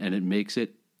 Yeah. And it makes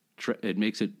it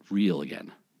real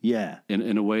again. Yeah.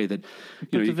 In a way that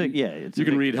you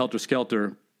can read Helter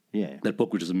Skelter. Yeah. That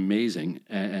book, which is amazing,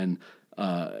 and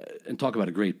talk about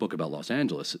a great book about Los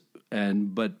Angeles.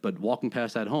 But walking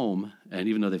past that home, and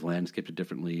even though they've landscaped it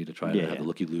differently to try to have the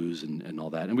looky-loos and all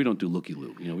that, and we don't do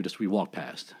looky-loo, we walk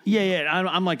past. Yeah,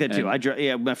 I'm like that too.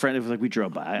 My friend, it was like we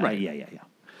drove by. Right. Yeah.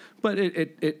 But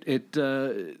it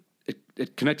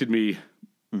connected me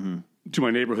to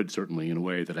my neighborhood, certainly, in a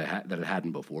way that it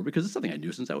hadn't before, because it's something I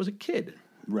knew since I was a kid.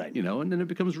 Right. And then it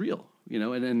becomes real.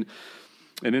 And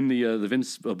in the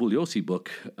Vince Bugliosi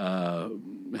book,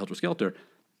 Helter Skelter,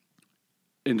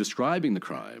 in describing the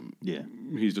crime,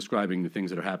 he's describing the things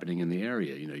that are happening in the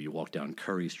area. You walk down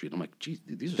Curry Street. I'm like, geez,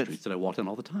 these are streets that I walk down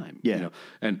all the time. Yeah.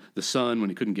 And the son, when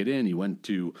he couldn't get in, he went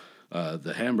to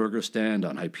the hamburger stand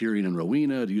on Hyperion and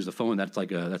Rowena to use the phone. That's like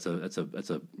that's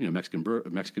a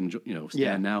Mexican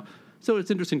stand now. So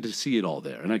it's interesting to see it all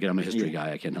there. And again, I'm a history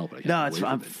guy. I can't help it.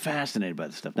 I'm fascinated by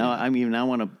this stuff. Now I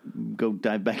want to go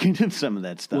dive back into some of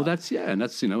that stuff. Well,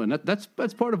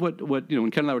 that's part of what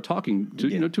when Ken and I were talking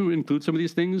to include some of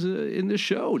these things in this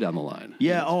show down the line.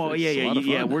 Yeah.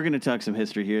 Yeah. We're going to talk some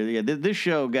history here. Yeah. This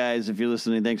show, guys, if you're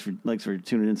listening, thanks for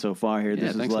tuning in so far here.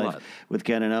 This is Life with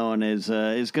Ken and Owen is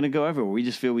going to go everywhere. We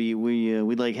just feel we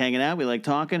like hanging out. We like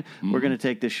talking. We're going to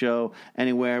take this show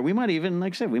anywhere. We might even,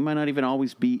 like I said, we might not even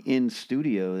always be in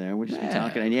studio there. We're just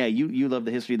talking. And you love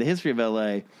the history of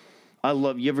LA. I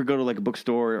love. You ever go to like a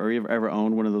bookstore or you ever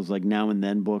own one of those like Now and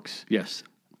Then books? Yes.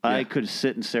 I could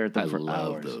sit and stare at them for hours. I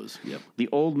love those. Yep. The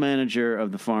old manager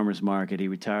of the farmers market, he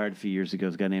retired a few years ago.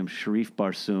 This guy named Sharif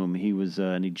Barsoum. He was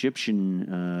an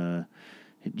Egyptian,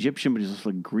 but he's also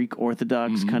like Greek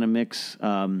Orthodox kind of mix.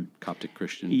 Coptic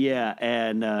Christian. Yeah,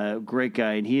 and great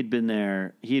guy. And he had been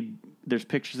there. There's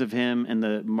pictures of him and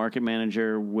the market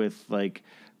manager with like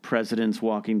presidents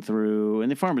walking through,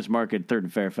 and the farmers market, 3rd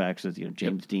and Fairfax, is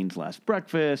James Dean's Last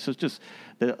Breakfast. So it's just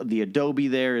the Adobe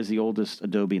there is the oldest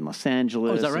Adobe in Los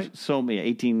Angeles. Oh, is that right? So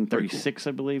 1836, cool.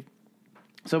 I believe.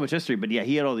 So much history, but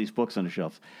he had all these books on the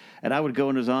shelf, and I would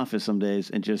go in his office some days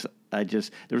and there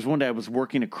was one day I was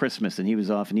working at Christmas and he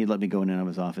was off and he'd let me go in and out of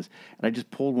his office, and I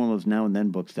just pulled one of those Now and Then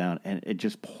books down and it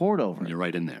just poured over. And you're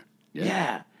right in there.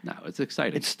 Yeah. No, it's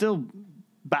exciting. It's still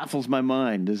baffles my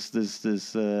mind.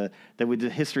 That with the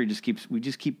history we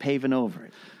just keep paving over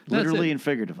it, literally and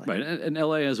figuratively. Right, and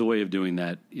LA has a way of doing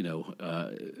that.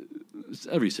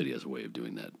 Every city has a way of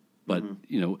doing that. But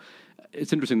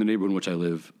it's interesting. The neighborhood in which I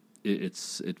live, it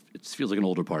feels like an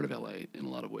older part of LA in a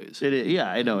lot of ways. It is,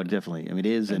 yeah, I know it definitely. I mean, it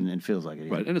is, and it feels like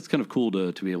it. Right, and it's kind of cool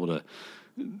to be able to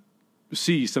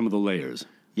see some of the layers.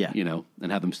 Yeah,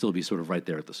 and have them still be sort of right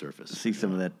there at the surface. See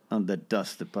some of that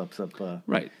dust that pops up.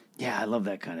 Right. Yeah, I love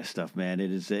that kind of stuff, man.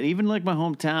 It is even like my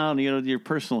hometown, your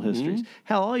personal histories.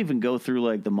 Hell, I'll even go through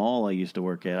like the mall I used to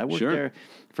work at. I worked there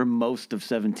for most of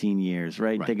 17 years,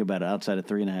 right? Think about it. Outside of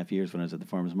 3.5 years when I was at the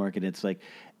farmer's market, it's like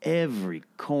every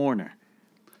corner.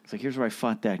 It's like, here's where I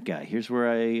fought that guy. Here's where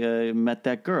I met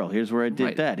that girl. Here's where I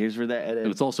did that. Here's where that.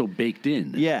 And it's also baked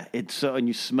in. Yeah, it's so, and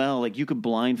you smell like you could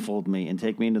blindfold me and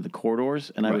take me into the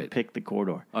corridors, and I would pick the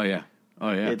corridor. Oh yeah.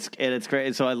 Oh yeah, it's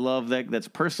great. So I love that. That's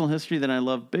personal history. Then I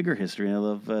love bigger history. And I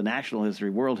love national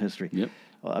history, world history. Yep.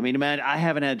 Well, I mean, man, I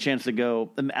haven't had a chance to go.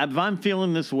 If I'm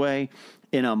feeling this way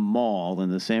in a mall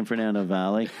in the San Fernando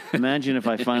Valley, imagine if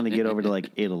I finally get over to like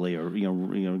Italy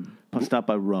or stop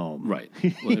by Rome. Right.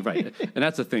 Well, right. And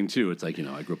that's the thing too. It's like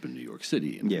I grew up in New York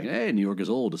City, and hey, New York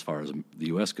is old as far as the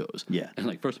U.S. goes. Yeah. And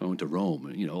like first time I went to Rome,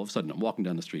 and all of a sudden I'm walking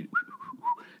down the street.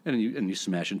 And you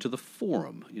smash into the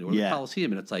Forum, or the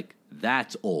Coliseum, and it's like,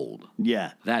 that's old.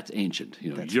 Yeah. That's ancient.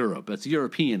 Europe. That's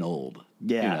European old.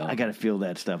 Yeah, I got to feel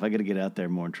that stuff. I got to get out there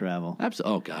more and travel.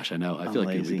 Absolutely. Oh, gosh, I know. I feel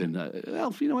like we've been,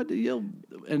 well, you know what?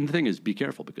 And the thing is, be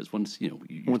careful, because once, you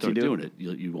start doing it,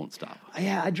 you won't stop.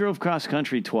 Yeah, I drove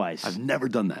cross-country twice. I've never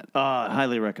done that.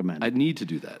 Highly recommend it. I need to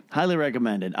do that. Highly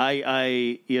recommended.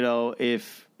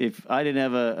 If I didn't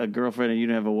have a girlfriend and you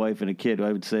didn't have a wife and a kid,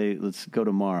 I would say let's go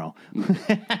tomorrow.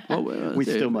 Well, we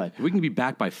still might. We can be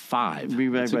back by 5. Be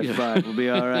back by 5. We'll be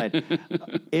all right.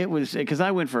 It was because I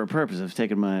went for a purpose. I was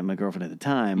taking my girlfriend at the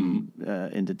time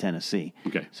into Tennessee.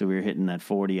 Okay. So we were hitting that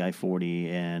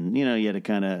I-40, and you had a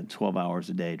kind of 12 hours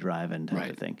a day driving type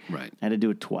of thing. Right. I had to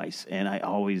do it twice, and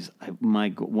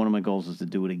one of my goals is to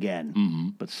do it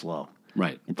again, but slow.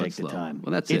 Right. And take the time.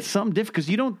 Well, it's something different because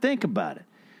you don't think about it.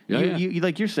 You,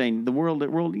 like you're saying, the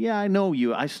world. Yeah, I know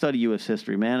you. I study U.S.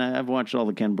 history, man. I've watched all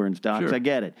the Ken Burns docs. Sure. I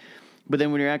get it. But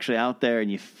then when you're actually out there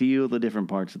and you feel the different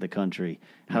parts of the country,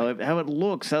 how it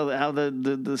looks, how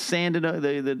the sand in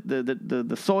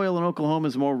the soil in Oklahoma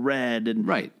is more red,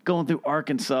 and going through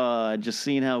Arkansas, just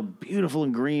seeing how beautiful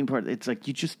and green it's like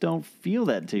you just don't feel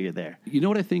that until you're there. You know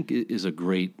what I think is a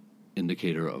great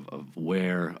indicator of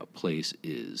where a place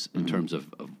is in terms of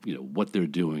what they're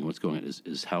doing, what's going on,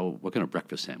 is what kind of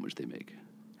breakfast sandwich they make.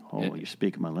 Oh, you're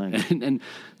speaking my language. And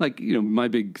like my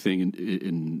big thing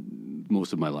in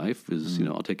most of my life is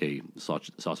I'll take a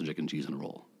sausage, egg, and cheese and a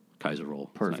roll, Kaiser roll.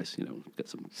 Perfect. Nice, get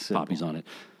some poppies on it.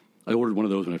 I ordered one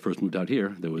of those when I first moved out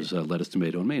here. There was lettuce,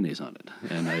 tomato, and mayonnaise on it,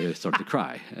 and I started to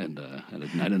cry, and I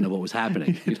didn't know what was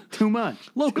happening. Too much.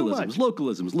 Localisms.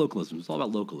 It's all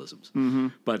about localisms. Mm-hmm.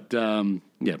 But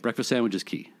breakfast sandwich is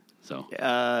key. So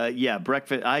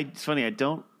breakfast. It's funny. I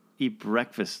don't eat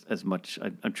breakfast as much.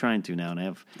 I'm trying to now, and I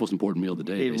have most important meal of the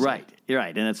day. Right, you're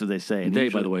right, and that's what they say. And they,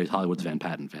 by the way, is Hollywood's Van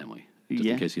Patten family. Just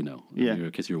in case you know. In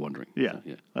case you're wondering. Yeah,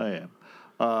 so, I am.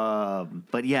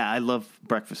 But I love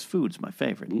breakfast foods. My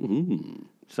favorite. Mm-hmm.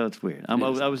 So it's weird. I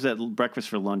was at breakfast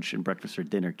for lunch and breakfast for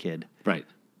dinner kid. Right.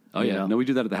 Oh yeah. No, we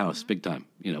do that at the house, big time.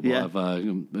 We'll have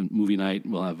movie night.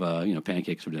 We'll have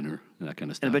pancakes for dinner and that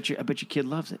kind of stuff. And I bet your kid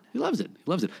loves it. He loves it.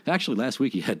 Actually, last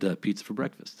week he had pizza for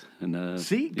breakfast. And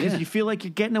see, because you feel like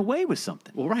you're getting away with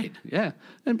something. Well, right. Yeah.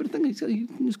 But the thing is,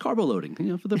 he's carbo loading.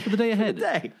 For the day ahead. The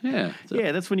day. Yeah. So.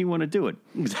 Yeah, that's when you want to do it.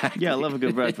 Exactly. Yeah, I love a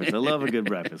good breakfast. I love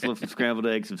some scrambled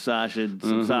eggs, some sausage,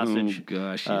 some sausage.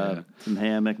 Gosh, yeah. Some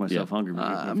ham. Make myself hungry.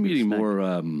 I'm eating more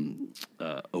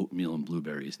oatmeal and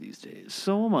blueberries these days.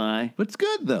 So am I. But it's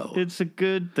good, though. It's a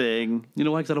good thing. You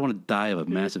know why? Because I don't want to die of a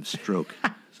massive stroke.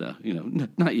 So,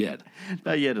 not yet.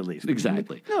 Not yet, at least.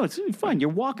 Exactly. No, it's fine. You're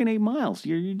walking 8 miles.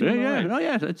 You're doing all right. Oh,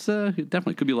 yeah. It's it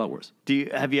definitely could be a lot worse.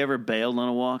 Have you ever bailed on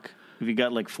a walk? If you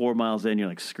got like 4 miles in, you're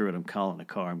like, screw it, I'm calling a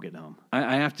car, I'm getting home.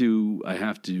 I have to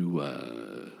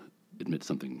admit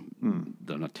something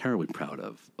that I'm not terribly proud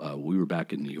of. We were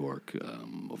back in New York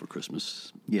over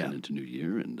Christmas and into New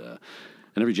Year, and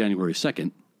every January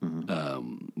 2nd,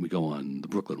 we go on the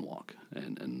Brooklyn Walk,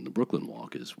 and the Brooklyn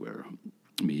Walk is where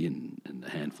me and a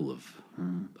handful of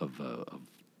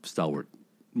stalwart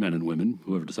men and women,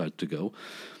 whoever decides to go,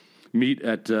 meet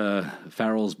at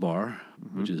Farrell's Bar,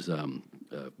 which is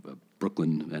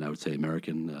Brooklyn, and I would say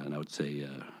American, and I would say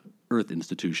Earth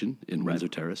Institution in Windsor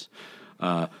Terrace.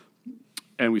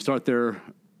 And we start there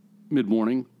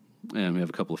mid-morning, and we have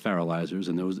a couple of Farrellizers,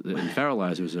 and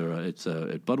Farrellizers are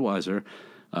at Budweiser,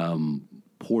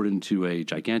 poured into a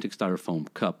gigantic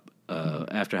styrofoam cup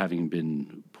after having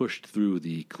been pushed through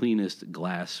the cleanest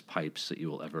glass pipes that you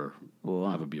will ever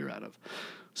have a beer out of.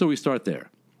 So we start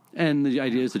there, and the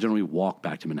idea is to generally walk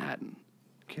back to Manhattan.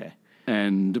 Okay.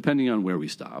 And depending on where we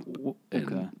stop,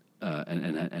 okay.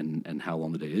 and how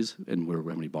long the day is, and how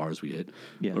many bars we hit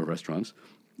or restaurants,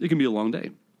 it can be a long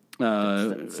day.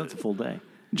 That's a full day.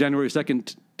 January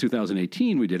 2nd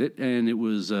 2018 we did it, and it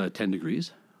was 10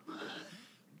 degrees,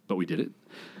 but we did it.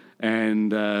 And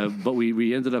but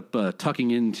we ended up tucking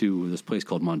into this place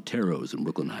called Montero's in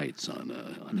Brooklyn Heights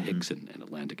on Hicks and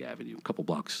Atlantic Avenue, a couple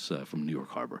blocks from New York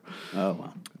Harbor. Oh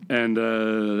wow! And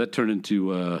that turned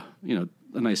into a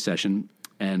nice session,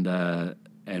 and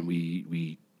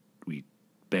we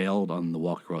bailed on the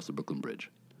walk across the Brooklyn Bridge.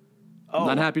 I'm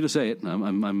not happy to say it.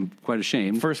 I'm quite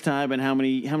ashamed. First time, and how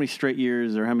many straight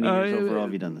years, or how many years overall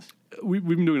have you done this? We've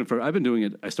been doing it I've been doing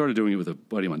it. I started doing it with a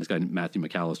buddy of mine, this guy Matthew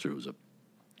McAllister, who was a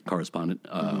correspondent,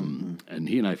 and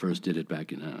he and I first did it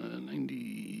back in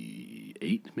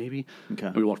 '98, maybe.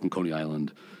 Okay. We walked from Coney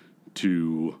Island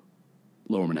to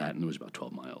Lower Manhattan. It was about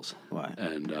 12 miles. Right.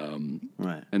 And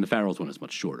right. And the Farrell's one is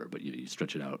much shorter, but you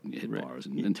stretch it out and you hit bars,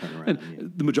 and turn around.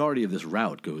 And the majority of this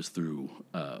route goes through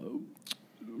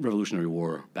Revolutionary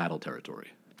War battle territory.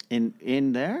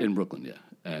 In there? In Brooklyn, yeah.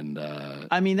 And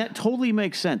I mean, that totally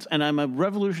makes sense. And I'm a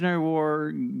Revolutionary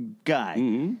War guy.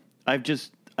 Mm-hmm.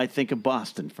 I think of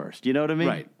Boston first. You know what I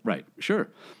mean? Right, sure.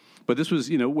 But this was,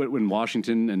 when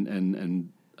Washington and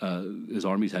his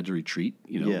armies had to retreat.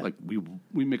 Like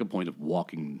we make a point of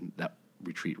walking that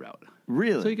retreat route.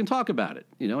 Really? So you can talk about it,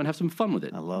 and have some fun with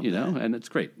it. I love that. that. And it's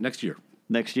great. Next year,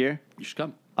 you should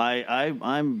come.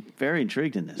 I'm very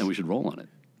intrigued in this, and we should roll on it.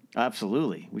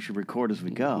 Absolutely, we should record as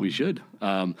we go. We should.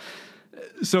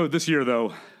 So this year,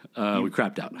 though, we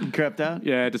crapped out. You crapped out?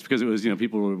 Yeah, just because it was,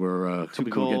 people were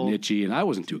getting itchy, and I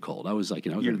wasn't too cold. I was like,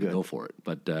 I was ready to go for it,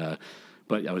 but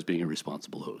I was being a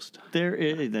responsible host. There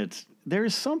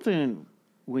is something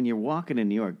when you're walking in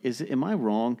New York. Am I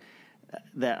wrong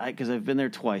that because I've been there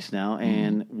twice now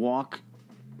and walk,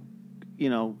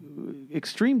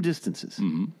 extreme distances,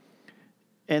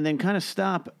 and then kind of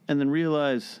stop and then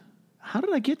realize, how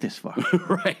did I get this far?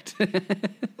 Right.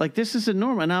 Like, this isn't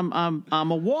normal, and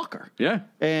I'm a walker. Yeah.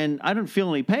 And I don't feel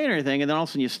any pain or anything, and then all of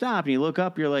a sudden you stop and you look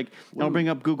up, you're like, I'll bring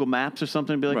up Google Maps or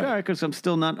something and be like, all right, because I'm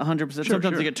still not 100%.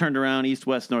 Sometimes I get turned around, east,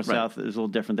 west, north, south. It's a little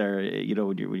different there,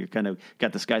 when you're kind of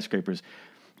got the skyscrapers.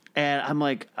 And I'm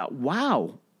like,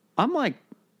 wow. I'm like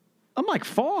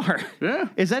far. Yeah.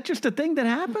 Is that just a thing that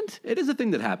happens? It is a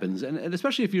thing that happens, and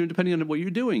especially if you're depending on what you're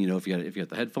doing. If you got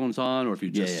the headphones on, or if you're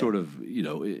just sort of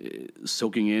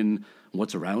soaking in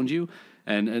what's around you.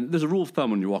 And there's a rule of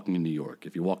thumb when you're walking in New York.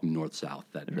 If you're walking north south,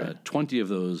 that 20 of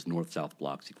those north south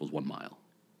blocks equals 1 mile.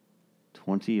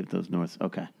 20 of those north.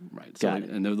 Okay. Right. So, Got it.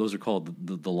 And those are called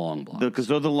the long blocks. Because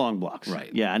they're the long blocks. Right.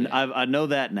 Yeah, and I know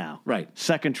that now. Right.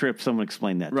 Second trip, someone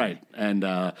explained that to right. me.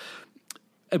 And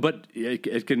but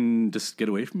it can just get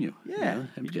away from you. Yeah.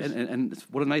 And it's,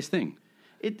 what a nice thing.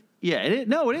 It is.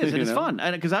 No, it is. And it's fun.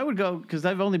 Because I would go, because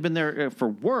I've only been there for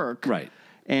work. Right.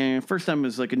 And first time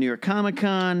was like a New York Comic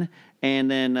Con,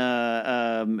 and then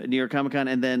New York Comic Con,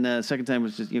 and then second time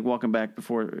was just walking back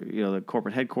before the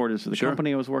corporate headquarters of the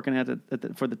company I was working at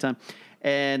for the time,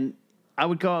 and I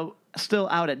would go still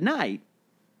out at night,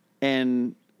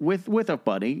 and with a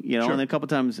buddy, and then a couple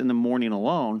times in the morning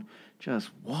alone, just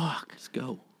walk. Just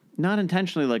go. Not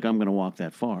intentionally, like I'm going to walk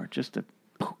that far, just to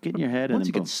get in your head. Once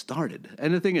and you get started.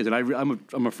 And the thing is, and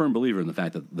I'm a firm believer in the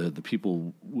fact that the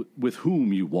people with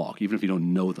whom you walk, even if you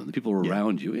don't know them, the people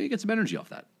around you, you get some energy off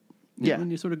that.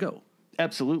 And you sort of go.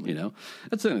 Absolutely.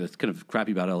 That's something that's kind of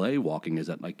crappy about LA walking, is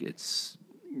that like it's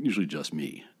usually just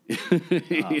me.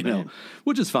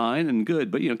 Which is fine and good,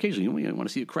 but occasionally you want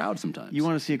to see a crowd sometimes. You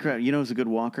want to see a crowd. You know who's a good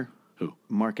walker? Who?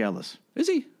 Mark Ellis. Is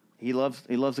he? He loves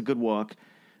a good walk.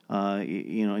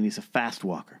 And he's a fast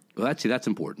walker. Well, that's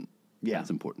important. Yeah,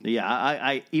 that's important. Yeah,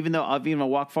 I even though I've even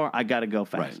walk far, I got to go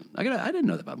fast. Right. I didn't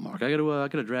know that about Mark. I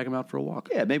got to drag him out for a walk.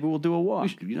 Yeah, maybe we'll do a walk.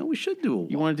 We should do a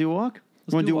walk. You want to do a walk?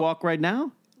 You want to do a walk right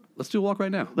now? Let's do a walk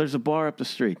right now. There's a bar up the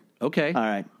street. Okay. All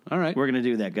right. We're gonna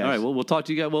do that, guys. All right. Well, we'll talk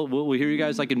to you guys. We'll hear you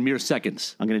guys like in mere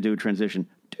seconds. I'm gonna do a transition.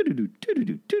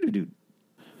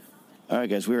 All right,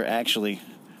 guys. We were actually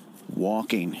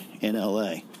walking in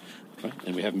L.A.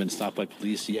 And we haven't been stopped by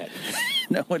police yet.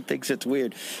 No one thinks it's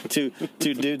weird. Two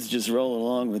dudes just rolling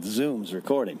along with Zooms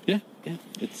recording. Yeah.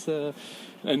 It's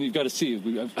and you've got to see.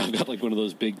 I've got like one of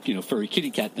those big, furry kitty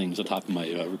cat things on top of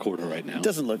my recorder right now. It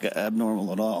doesn't look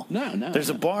abnormal at all. No. There's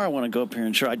a bar I want to go up here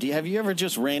and try. Have you ever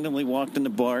just randomly walked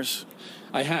into bars?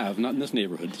 I have, not in this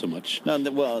neighborhood so much. Not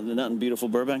in beautiful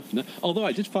Burbank. No, although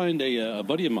I did find a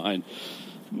buddy of mine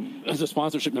as a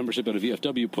sponsorship membership at a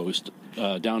VFW post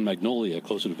down Magnolia,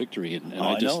 closer to Victory, and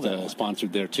I just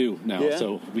sponsored there too now,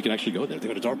 so we can actually go there. They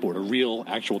got a dartboard, a real,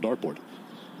 actual dartboard.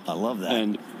 I love that,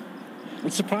 and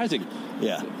it's surprising.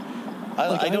 Yeah,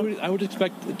 I would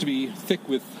expect it to be thick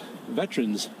with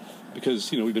veterans because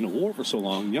we've been at war for so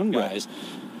long, young guys.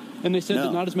 And they said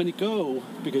that not as many go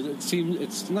because it seems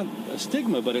it's not a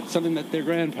stigma, but it's something that their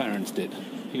grandparents did.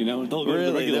 You know, they'll go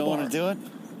to the regular bar. They want to do it?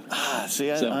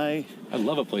 I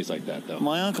love a place like that, though.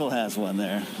 My uncle has one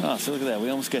there. Oh, so look at that. We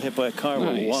almost got hit by a car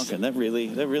while we were walking. That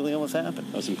really almost happened.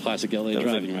 That was some classic LA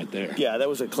driving right there. Yeah, that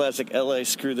was a classic LA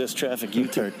screw this traffic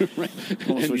U-turn. Right.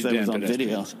 Almost wish that was on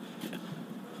video.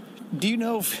 Do you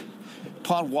know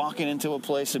upon walking into a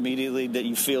place immediately that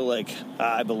you feel like,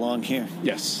 I belong here?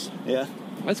 Yes. Yeah?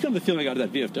 That's kind of the feeling I got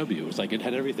of that VFW. It was like it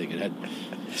had everything. It had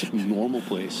a normal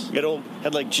place. It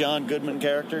had like John Goodman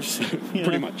characters.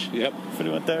 Pretty much, yep. When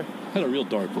you went there? Had a real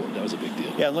dartboard. That was a big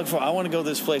deal. Yeah, I want to go to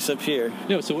this place up here.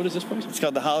 Yeah, so what is this place? It's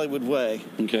called the Hollywood Way.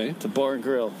 Okay. It's a bar and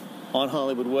grill on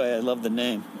Hollywood Way. I love the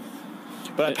name.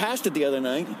 But I passed it the other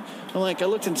night. I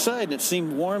looked inside and it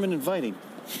seemed warm and inviting.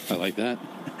 I like that.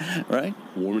 Right?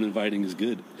 Warm and inviting is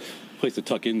good. Place to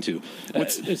tuck into.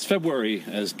 It's February,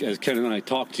 as Ken and I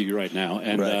talk to you right now,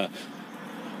 and right.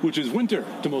 Which is winter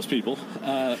to most people.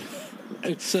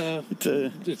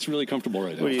 It's really comfortable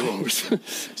right now, of course.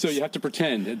 So you have to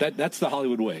pretend. That's the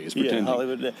Hollywood way, is pretending. Yeah,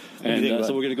 Hollywood. And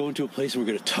so we're going to go into a place and we're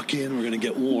going to tuck in, we're going to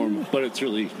get warm, but it's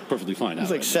really perfectly fine out.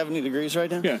 It's like 70 degrees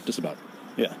right now? Yeah, just about.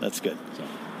 Yeah, that's good. So,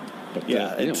 but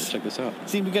we'll check this out.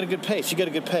 See, we got a good pace. You got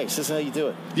a good pace. This is how you do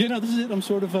it. Yeah, no, this is it. I'm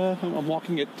sort of, I'm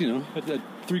walking at, at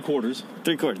 3/4.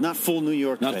 3/4, not full New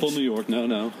York Not pace. full New York,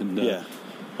 no. And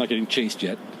not getting chased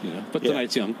yet, but the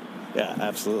night's young. Yeah,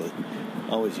 absolutely.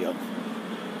 Always young.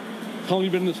 How long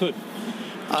have you been in this hood?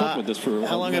 We talked about this for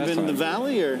how long I've been in the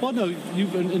valley? Or? Well, no,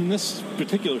 you've been in this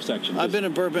particular section. I've been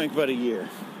in Burbank about a year.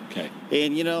 Okay.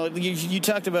 And, you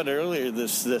talked about it earlier, the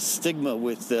stigma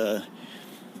with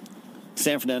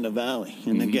San Fernando Valley.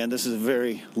 And again, this is a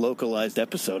very localized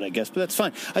episode, I guess, but that's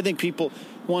fine. I think people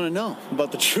want to know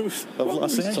about the truth of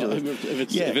Los Angeles.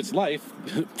 If it's life,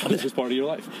 this is part of your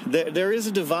life. There is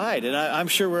a divide, and I'm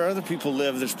sure where other people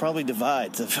live, there's probably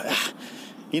divides of,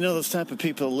 those type of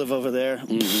people who live over there,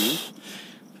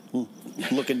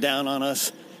 looking down on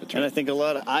us. Right. And I think a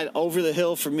lot of over the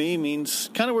hill for me means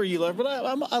kind of where you live, but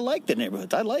I like the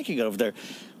neighborhood. I like it over there.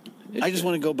 I just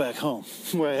want to go back home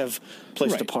where I have a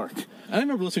place to park. I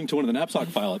remember listening to one of the Knapsack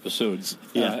File episodes,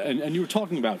 and you were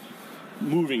talking about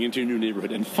moving into your new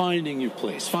neighborhood and finding your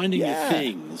place, finding your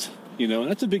things. And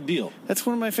that's a big deal. That's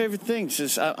one of my favorite things.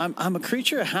 Is I'm a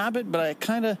creature of habit, but I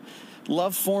kind of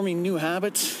love forming new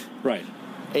habits. Right.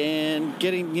 And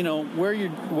getting, where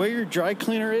your dry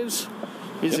cleaner is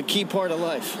a key part of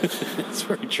life. It's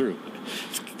very true.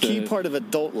 It's a key part of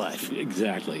adult life.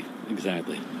 Exactly.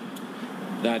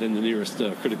 That in the nearest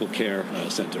critical care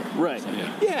center. Right. So,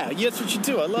 that's what you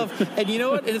do. I love, and you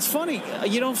know what? And it's funny.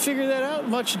 You don't figure that out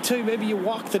much until maybe you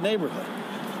walk the neighborhood.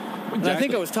 Exactly. And I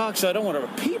think I was talking, so I don't want to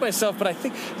repeat myself, but I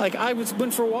think, I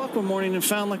went for a walk one morning and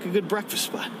found a good breakfast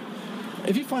spot.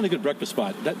 If you find a good breakfast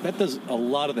spot, that does a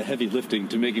lot of the heavy lifting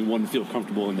to making one feel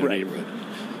comfortable in their neighborhood.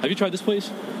 Have you tried this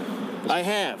place? I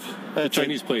have. A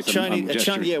Chinese place.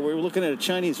 We were looking at a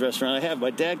Chinese restaurant. I have.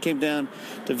 My dad came down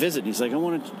to visit. He's like, I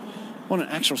want an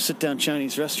actual sit-down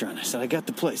Chinese restaurant. I said, I got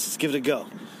the place. Let's give it a go.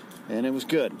 And it was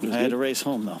good. I had to race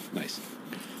home, though. Nice.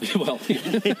 Well,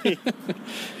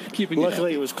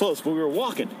 luckily it was close, but we were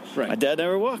walking. Right. My dad and I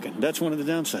were walking. That's one of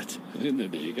the downsides. There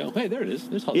you go. Hey, there it is.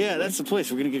 There's Hollywood. Yeah, that's the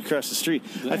place. We're going to get across the street.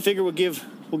 I figure we'll give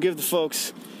the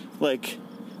folks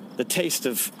the taste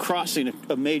of crossing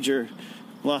a major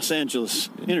Los Angeles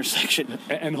intersection.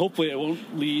 And hopefully it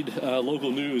won't lead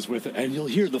local news and you'll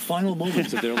hear the final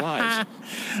moments of their lives.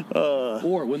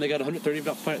 Or when they got a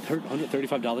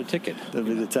 $135 ticket. That'll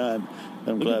be the time.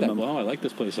 I'm glad. Wow, I like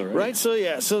this place already. Right,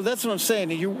 so that's what I'm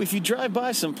saying. If you drive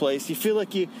by someplace, you feel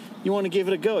like you want to give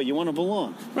it a go. You want to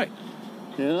belong. Right.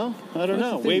 I don't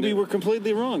know. Maybe we're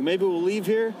completely wrong. Maybe we'll leave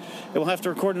here and we'll have to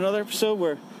record another episode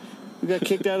where we got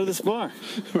kicked out of this bar.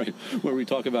 Right, where we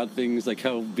talk about things like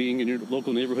how being in your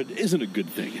local neighborhood isn't a good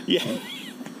thing. Yeah.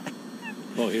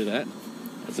 Oh, hear that?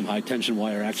 That's some high-tension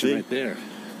wire action right there.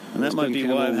 And that might be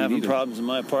why I'm having problems in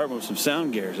my apartment with some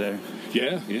sound gears there.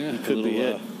 Yeah. Could be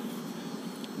it.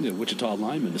 Wichita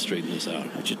lineman to straighten this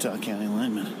out. Wichita County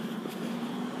lineman.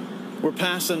 We're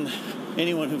passing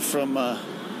anyone who from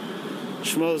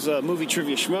Schmo's movie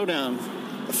trivia Schmodown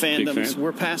fandoms.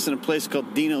 We're passing a place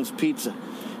called Dino's Pizza,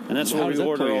 and that's where we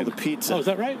order all the pizza. Oh, is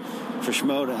that right? For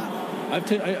Schmodown.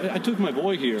 I took my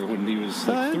boy here when he was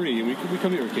 3, and we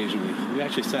come here occasionally. We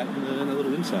actually sat in a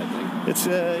little inside thing. It's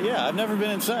I've never been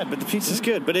inside, but the pizza's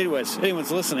good. But anyways, anyone's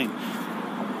listening,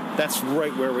 that's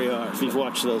right where we are. If you've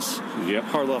watched those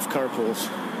Harloff carpools.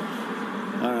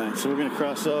 All right, so we're gonna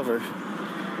cross over.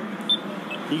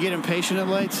 You get impatient at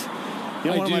lights?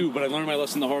 I do, but I learned my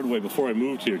lesson the hard way. Before I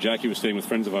moved here, Jackie was staying with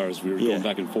friends of ours. We were going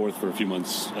back and forth for a few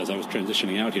months as I was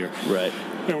transitioning out here. Right.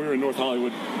 And we were in North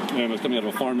Hollywood, and I was coming out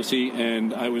of a pharmacy,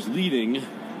 and I was leading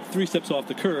 3 steps off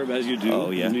the curb, as you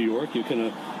do in New York. You kind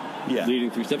of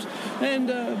leading 3 steps. And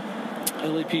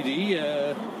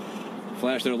LAPD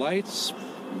flashed their lights.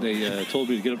 They told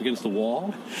me to get up against the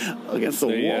wall. Against the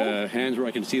wall? Hands where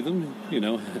I can see them,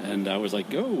 and I was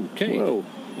like, oh, okay. Whoa.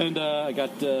 And I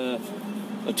got a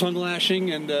tongue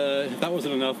lashing, and if that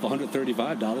wasn't enough,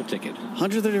 $135 ticket.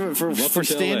 $135 for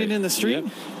standing in the street?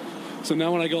 Yep. So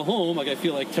now when I go home, I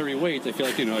feel like Terry Waits. I feel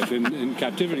like, I've been in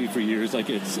captivity for years. Like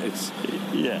it's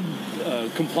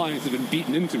compliance has been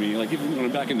beaten into me. Like even when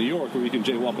I'm back in New York where we can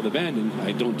jaywalk with abandon,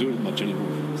 I don't do it much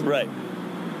anymore. So. Right.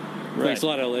 Thanks a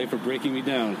lot, LA, for breaking me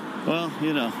down. Well,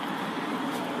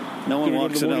 no one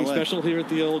walks in LA. Special here at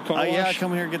the old car wash? Yeah, I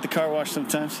come here and get the car wash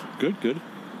sometimes. Good. You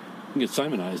can get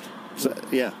Simonized. So,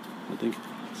 yeah. I think.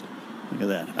 Look at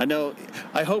that. I know.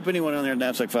 I hope anyone on there at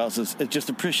Knapsack Files is just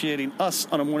appreciating us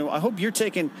on a morning walk. I hope you're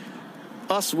taking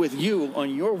us with you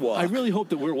on your walk. I really hope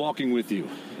that we're walking with you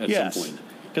at some point.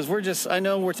 Because I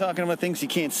know we're talking about things you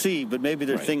can't see, but maybe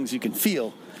there are things you can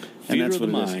feel. Theater of the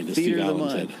mind, as Steve Allen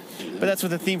said. But that's what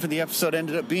the theme for the episode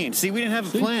ended up being. See, we didn't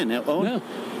have a plan, Owen. No.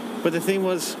 But the theme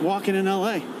was walking in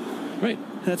L.A. Right.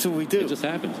 That's what we do. It just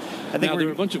happens. Now, there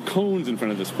are a bunch of cones in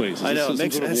front of this place. I know.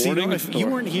 If you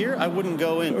weren't here, I wouldn't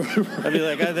go in. I'd be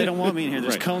like, they don't want me in here.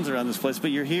 There's cones around this place.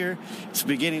 But you're here. It's the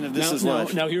beginning of This Is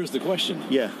Life. Now, here's the question.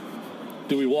 Yeah.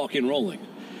 Do we walk in rolling?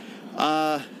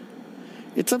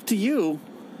 It's up to you.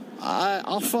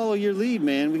 I'll follow your lead,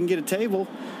 man. We can get a table,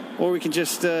 or we can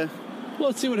just...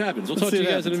 let's see what happens. We'll talk to you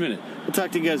guys in a minute. We'll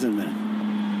talk to you guys in a minute.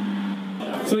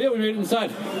 So, we made it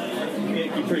inside.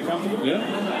 You pretty comfortable? Yeah.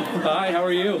 Hi, how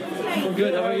are you? We're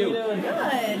good. How are you? Good.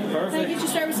 Perfect. Can I get you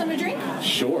started with something to drink?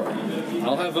 Sure.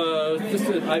 I'll have just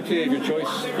an IPA of your choice,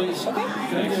 please. Okay.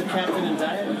 Can I get a Captain and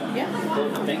Diet? Yeah.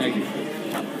 Thank you.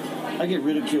 I get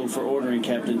ridiculed for ordering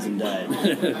Captains and Diet.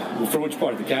 Well, for which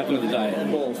part? The Captain or the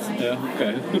Diet? Both. Yeah,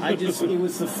 okay. It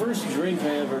was the first drink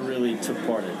I ever really took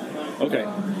part in. Okay.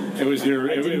 It was your...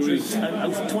 I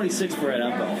was 26 for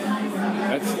alcohol.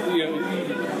 That's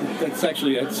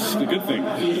a good thing.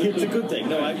 It's a good thing.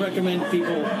 No, I recommend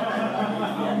people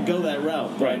go that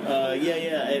route. Right.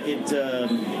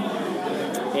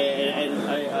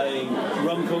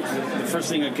 Rum Coke is the first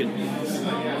thing I could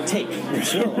take.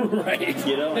 Right.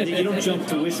 You don't jump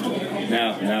to whiskey.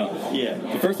 No. Yeah.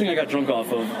 The first thing I got drunk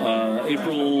off of,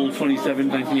 April 27,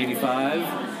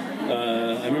 1985.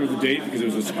 I remember the date because it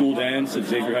was a school dance at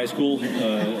Xavier High School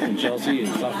in Chelsea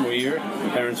in sophomore year. My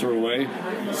parents were away.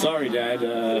 Sorry, Dad.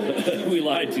 We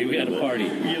lied to you. We had a party.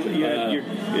 You're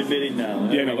admitting now.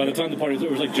 Yeah, no. By the time the party was,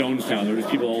 it was like Jonestown. There was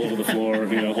people all over the floor,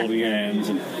 holding hands.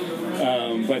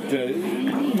 But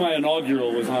my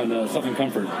inaugural was on Southern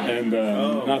Comfort, and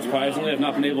not surprisingly, I've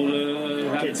not been able to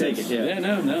have it take since. it. Yeah,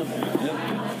 no.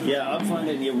 Yeah, I'm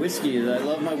finding whiskey. I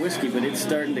love my whiskey, but it's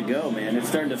starting to go, man. It's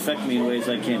starting to affect me in ways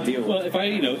I can't deal with. Well, if I,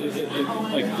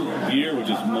 like beer, which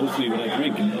is mostly what I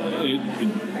drink,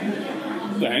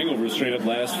 the hangover straight up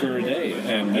lasts for a day,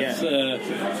 and that's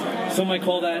some might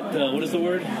call that what is the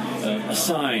word? A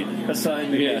sign. A sign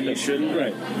that you shouldn't.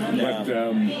 Right. No. But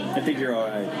I think you're all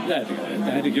right.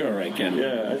 I think you're all right, Ken.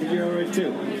 Yeah, I think you're all right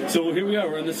too. So here we are.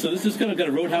 We're in this. So this is kind of got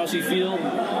a roadhousey feel.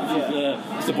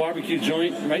 It's a barbecue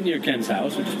joint right near Ken's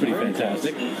house, which is pretty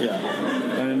fantastic. Yeah.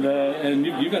 And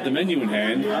you got the menu in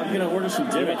hand. I'm gonna order some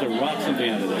dinner. You're about to rock something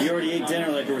out of this. You already ate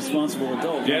dinner like a responsible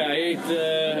adult. Yeah, I ate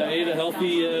a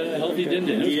healthy din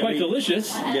din. It was quite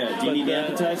delicious. Yeah. Do you need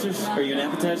appetizers? Are you an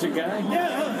appetizer guy?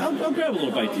 Yeah, I'll grab a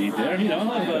little bite to eat there.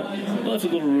 I'll have a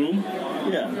little room.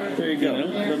 Yeah, there you go.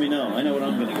 Let me know. I know what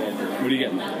I'm going to get. What are you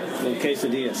getting? A little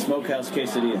quesadilla, smokehouse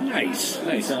quesadilla. Nice.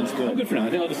 Sounds good. Oh, good for now.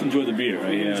 I think I'll just enjoy the beer.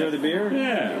 Enjoy the beer?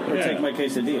 Yeah. Or take my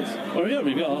quesadillas. Or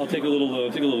maybe I'll take a little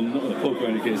poke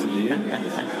on a quesadilla.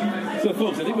 So,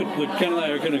 folks, I think what Ken and I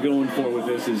are kind of going for with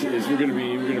this is we're going to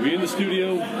be in the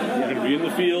studio, we're going to be in the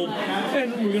field,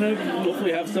 and we're going to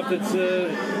hopefully have stuff that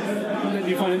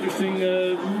you find interesting.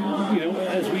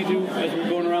 As we do, as we're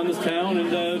going around this town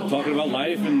and talking about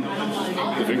life and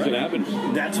the things that happen.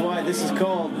 That's why this is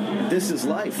called This Is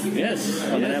Life. Yes.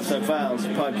 On the Knapsack Files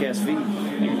podcast feed.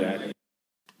 Exactly.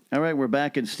 All right, we're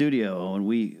back in studio, and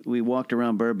we walked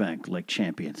around Burbank like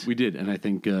champions. We did, and I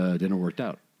think dinner worked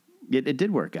out. It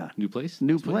did work out. New place?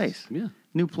 New place. Yeah.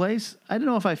 New place. I don't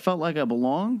know if I felt like I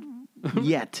belonged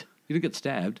yet. You didn't get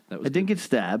stabbed. I didn't get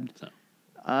stabbed. So.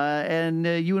 And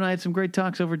you and I had some great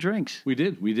talks over drinks. We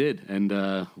did, and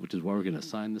which is why we're going to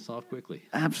sign this off quickly.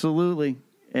 Absolutely.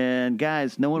 And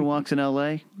guys, no one walks in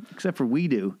L.A. except for we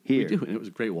do here. We do, and it was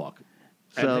a great walk.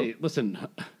 So, and hey, listen,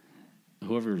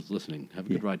 whoever's listening, have a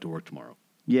good ride to work tomorrow.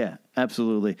 Yeah,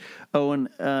 absolutely. Owen,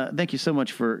 thank you so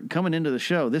much for coming into the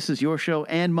show. This is your show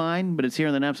and mine, but it's here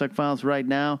in the Knapsack Files right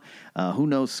now. Who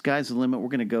knows? Sky's the limit. We're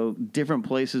going to go different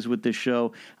places with this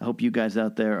show. I hope you guys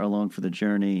out there are along for the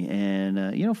journey.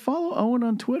 And, follow Owen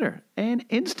on Twitter and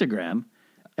Instagram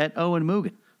at Owen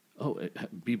Mugen. Oh,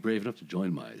 be brave enough to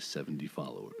join my 70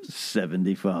 followers.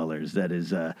 70 followers. That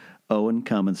is Owen,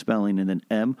 common spelling, and then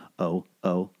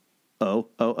MOOGAN.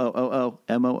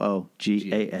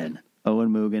 Owen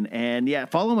Mugen. And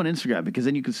follow him on Instagram because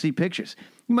then you can see pictures.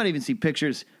 You might even see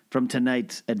pictures from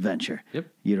tonight's adventure. Yep.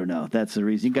 You don't know. That's the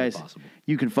reason. You guys, possible.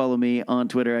 You can follow me on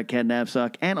Twitter at Ken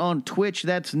Knapsack and on Twitch.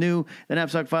 That's new. The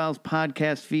Knapsack Files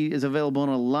podcast feed is available in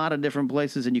a lot of different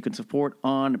places, and you can support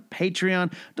on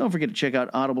Patreon. Don't forget to check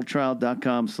out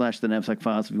audibletrial.com/the Knapsack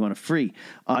Files if you want a free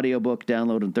audiobook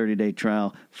download and 30-day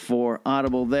trial for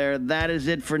Audible there. That is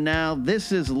it for now.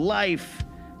 This is life.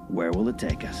 Where will it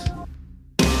take us?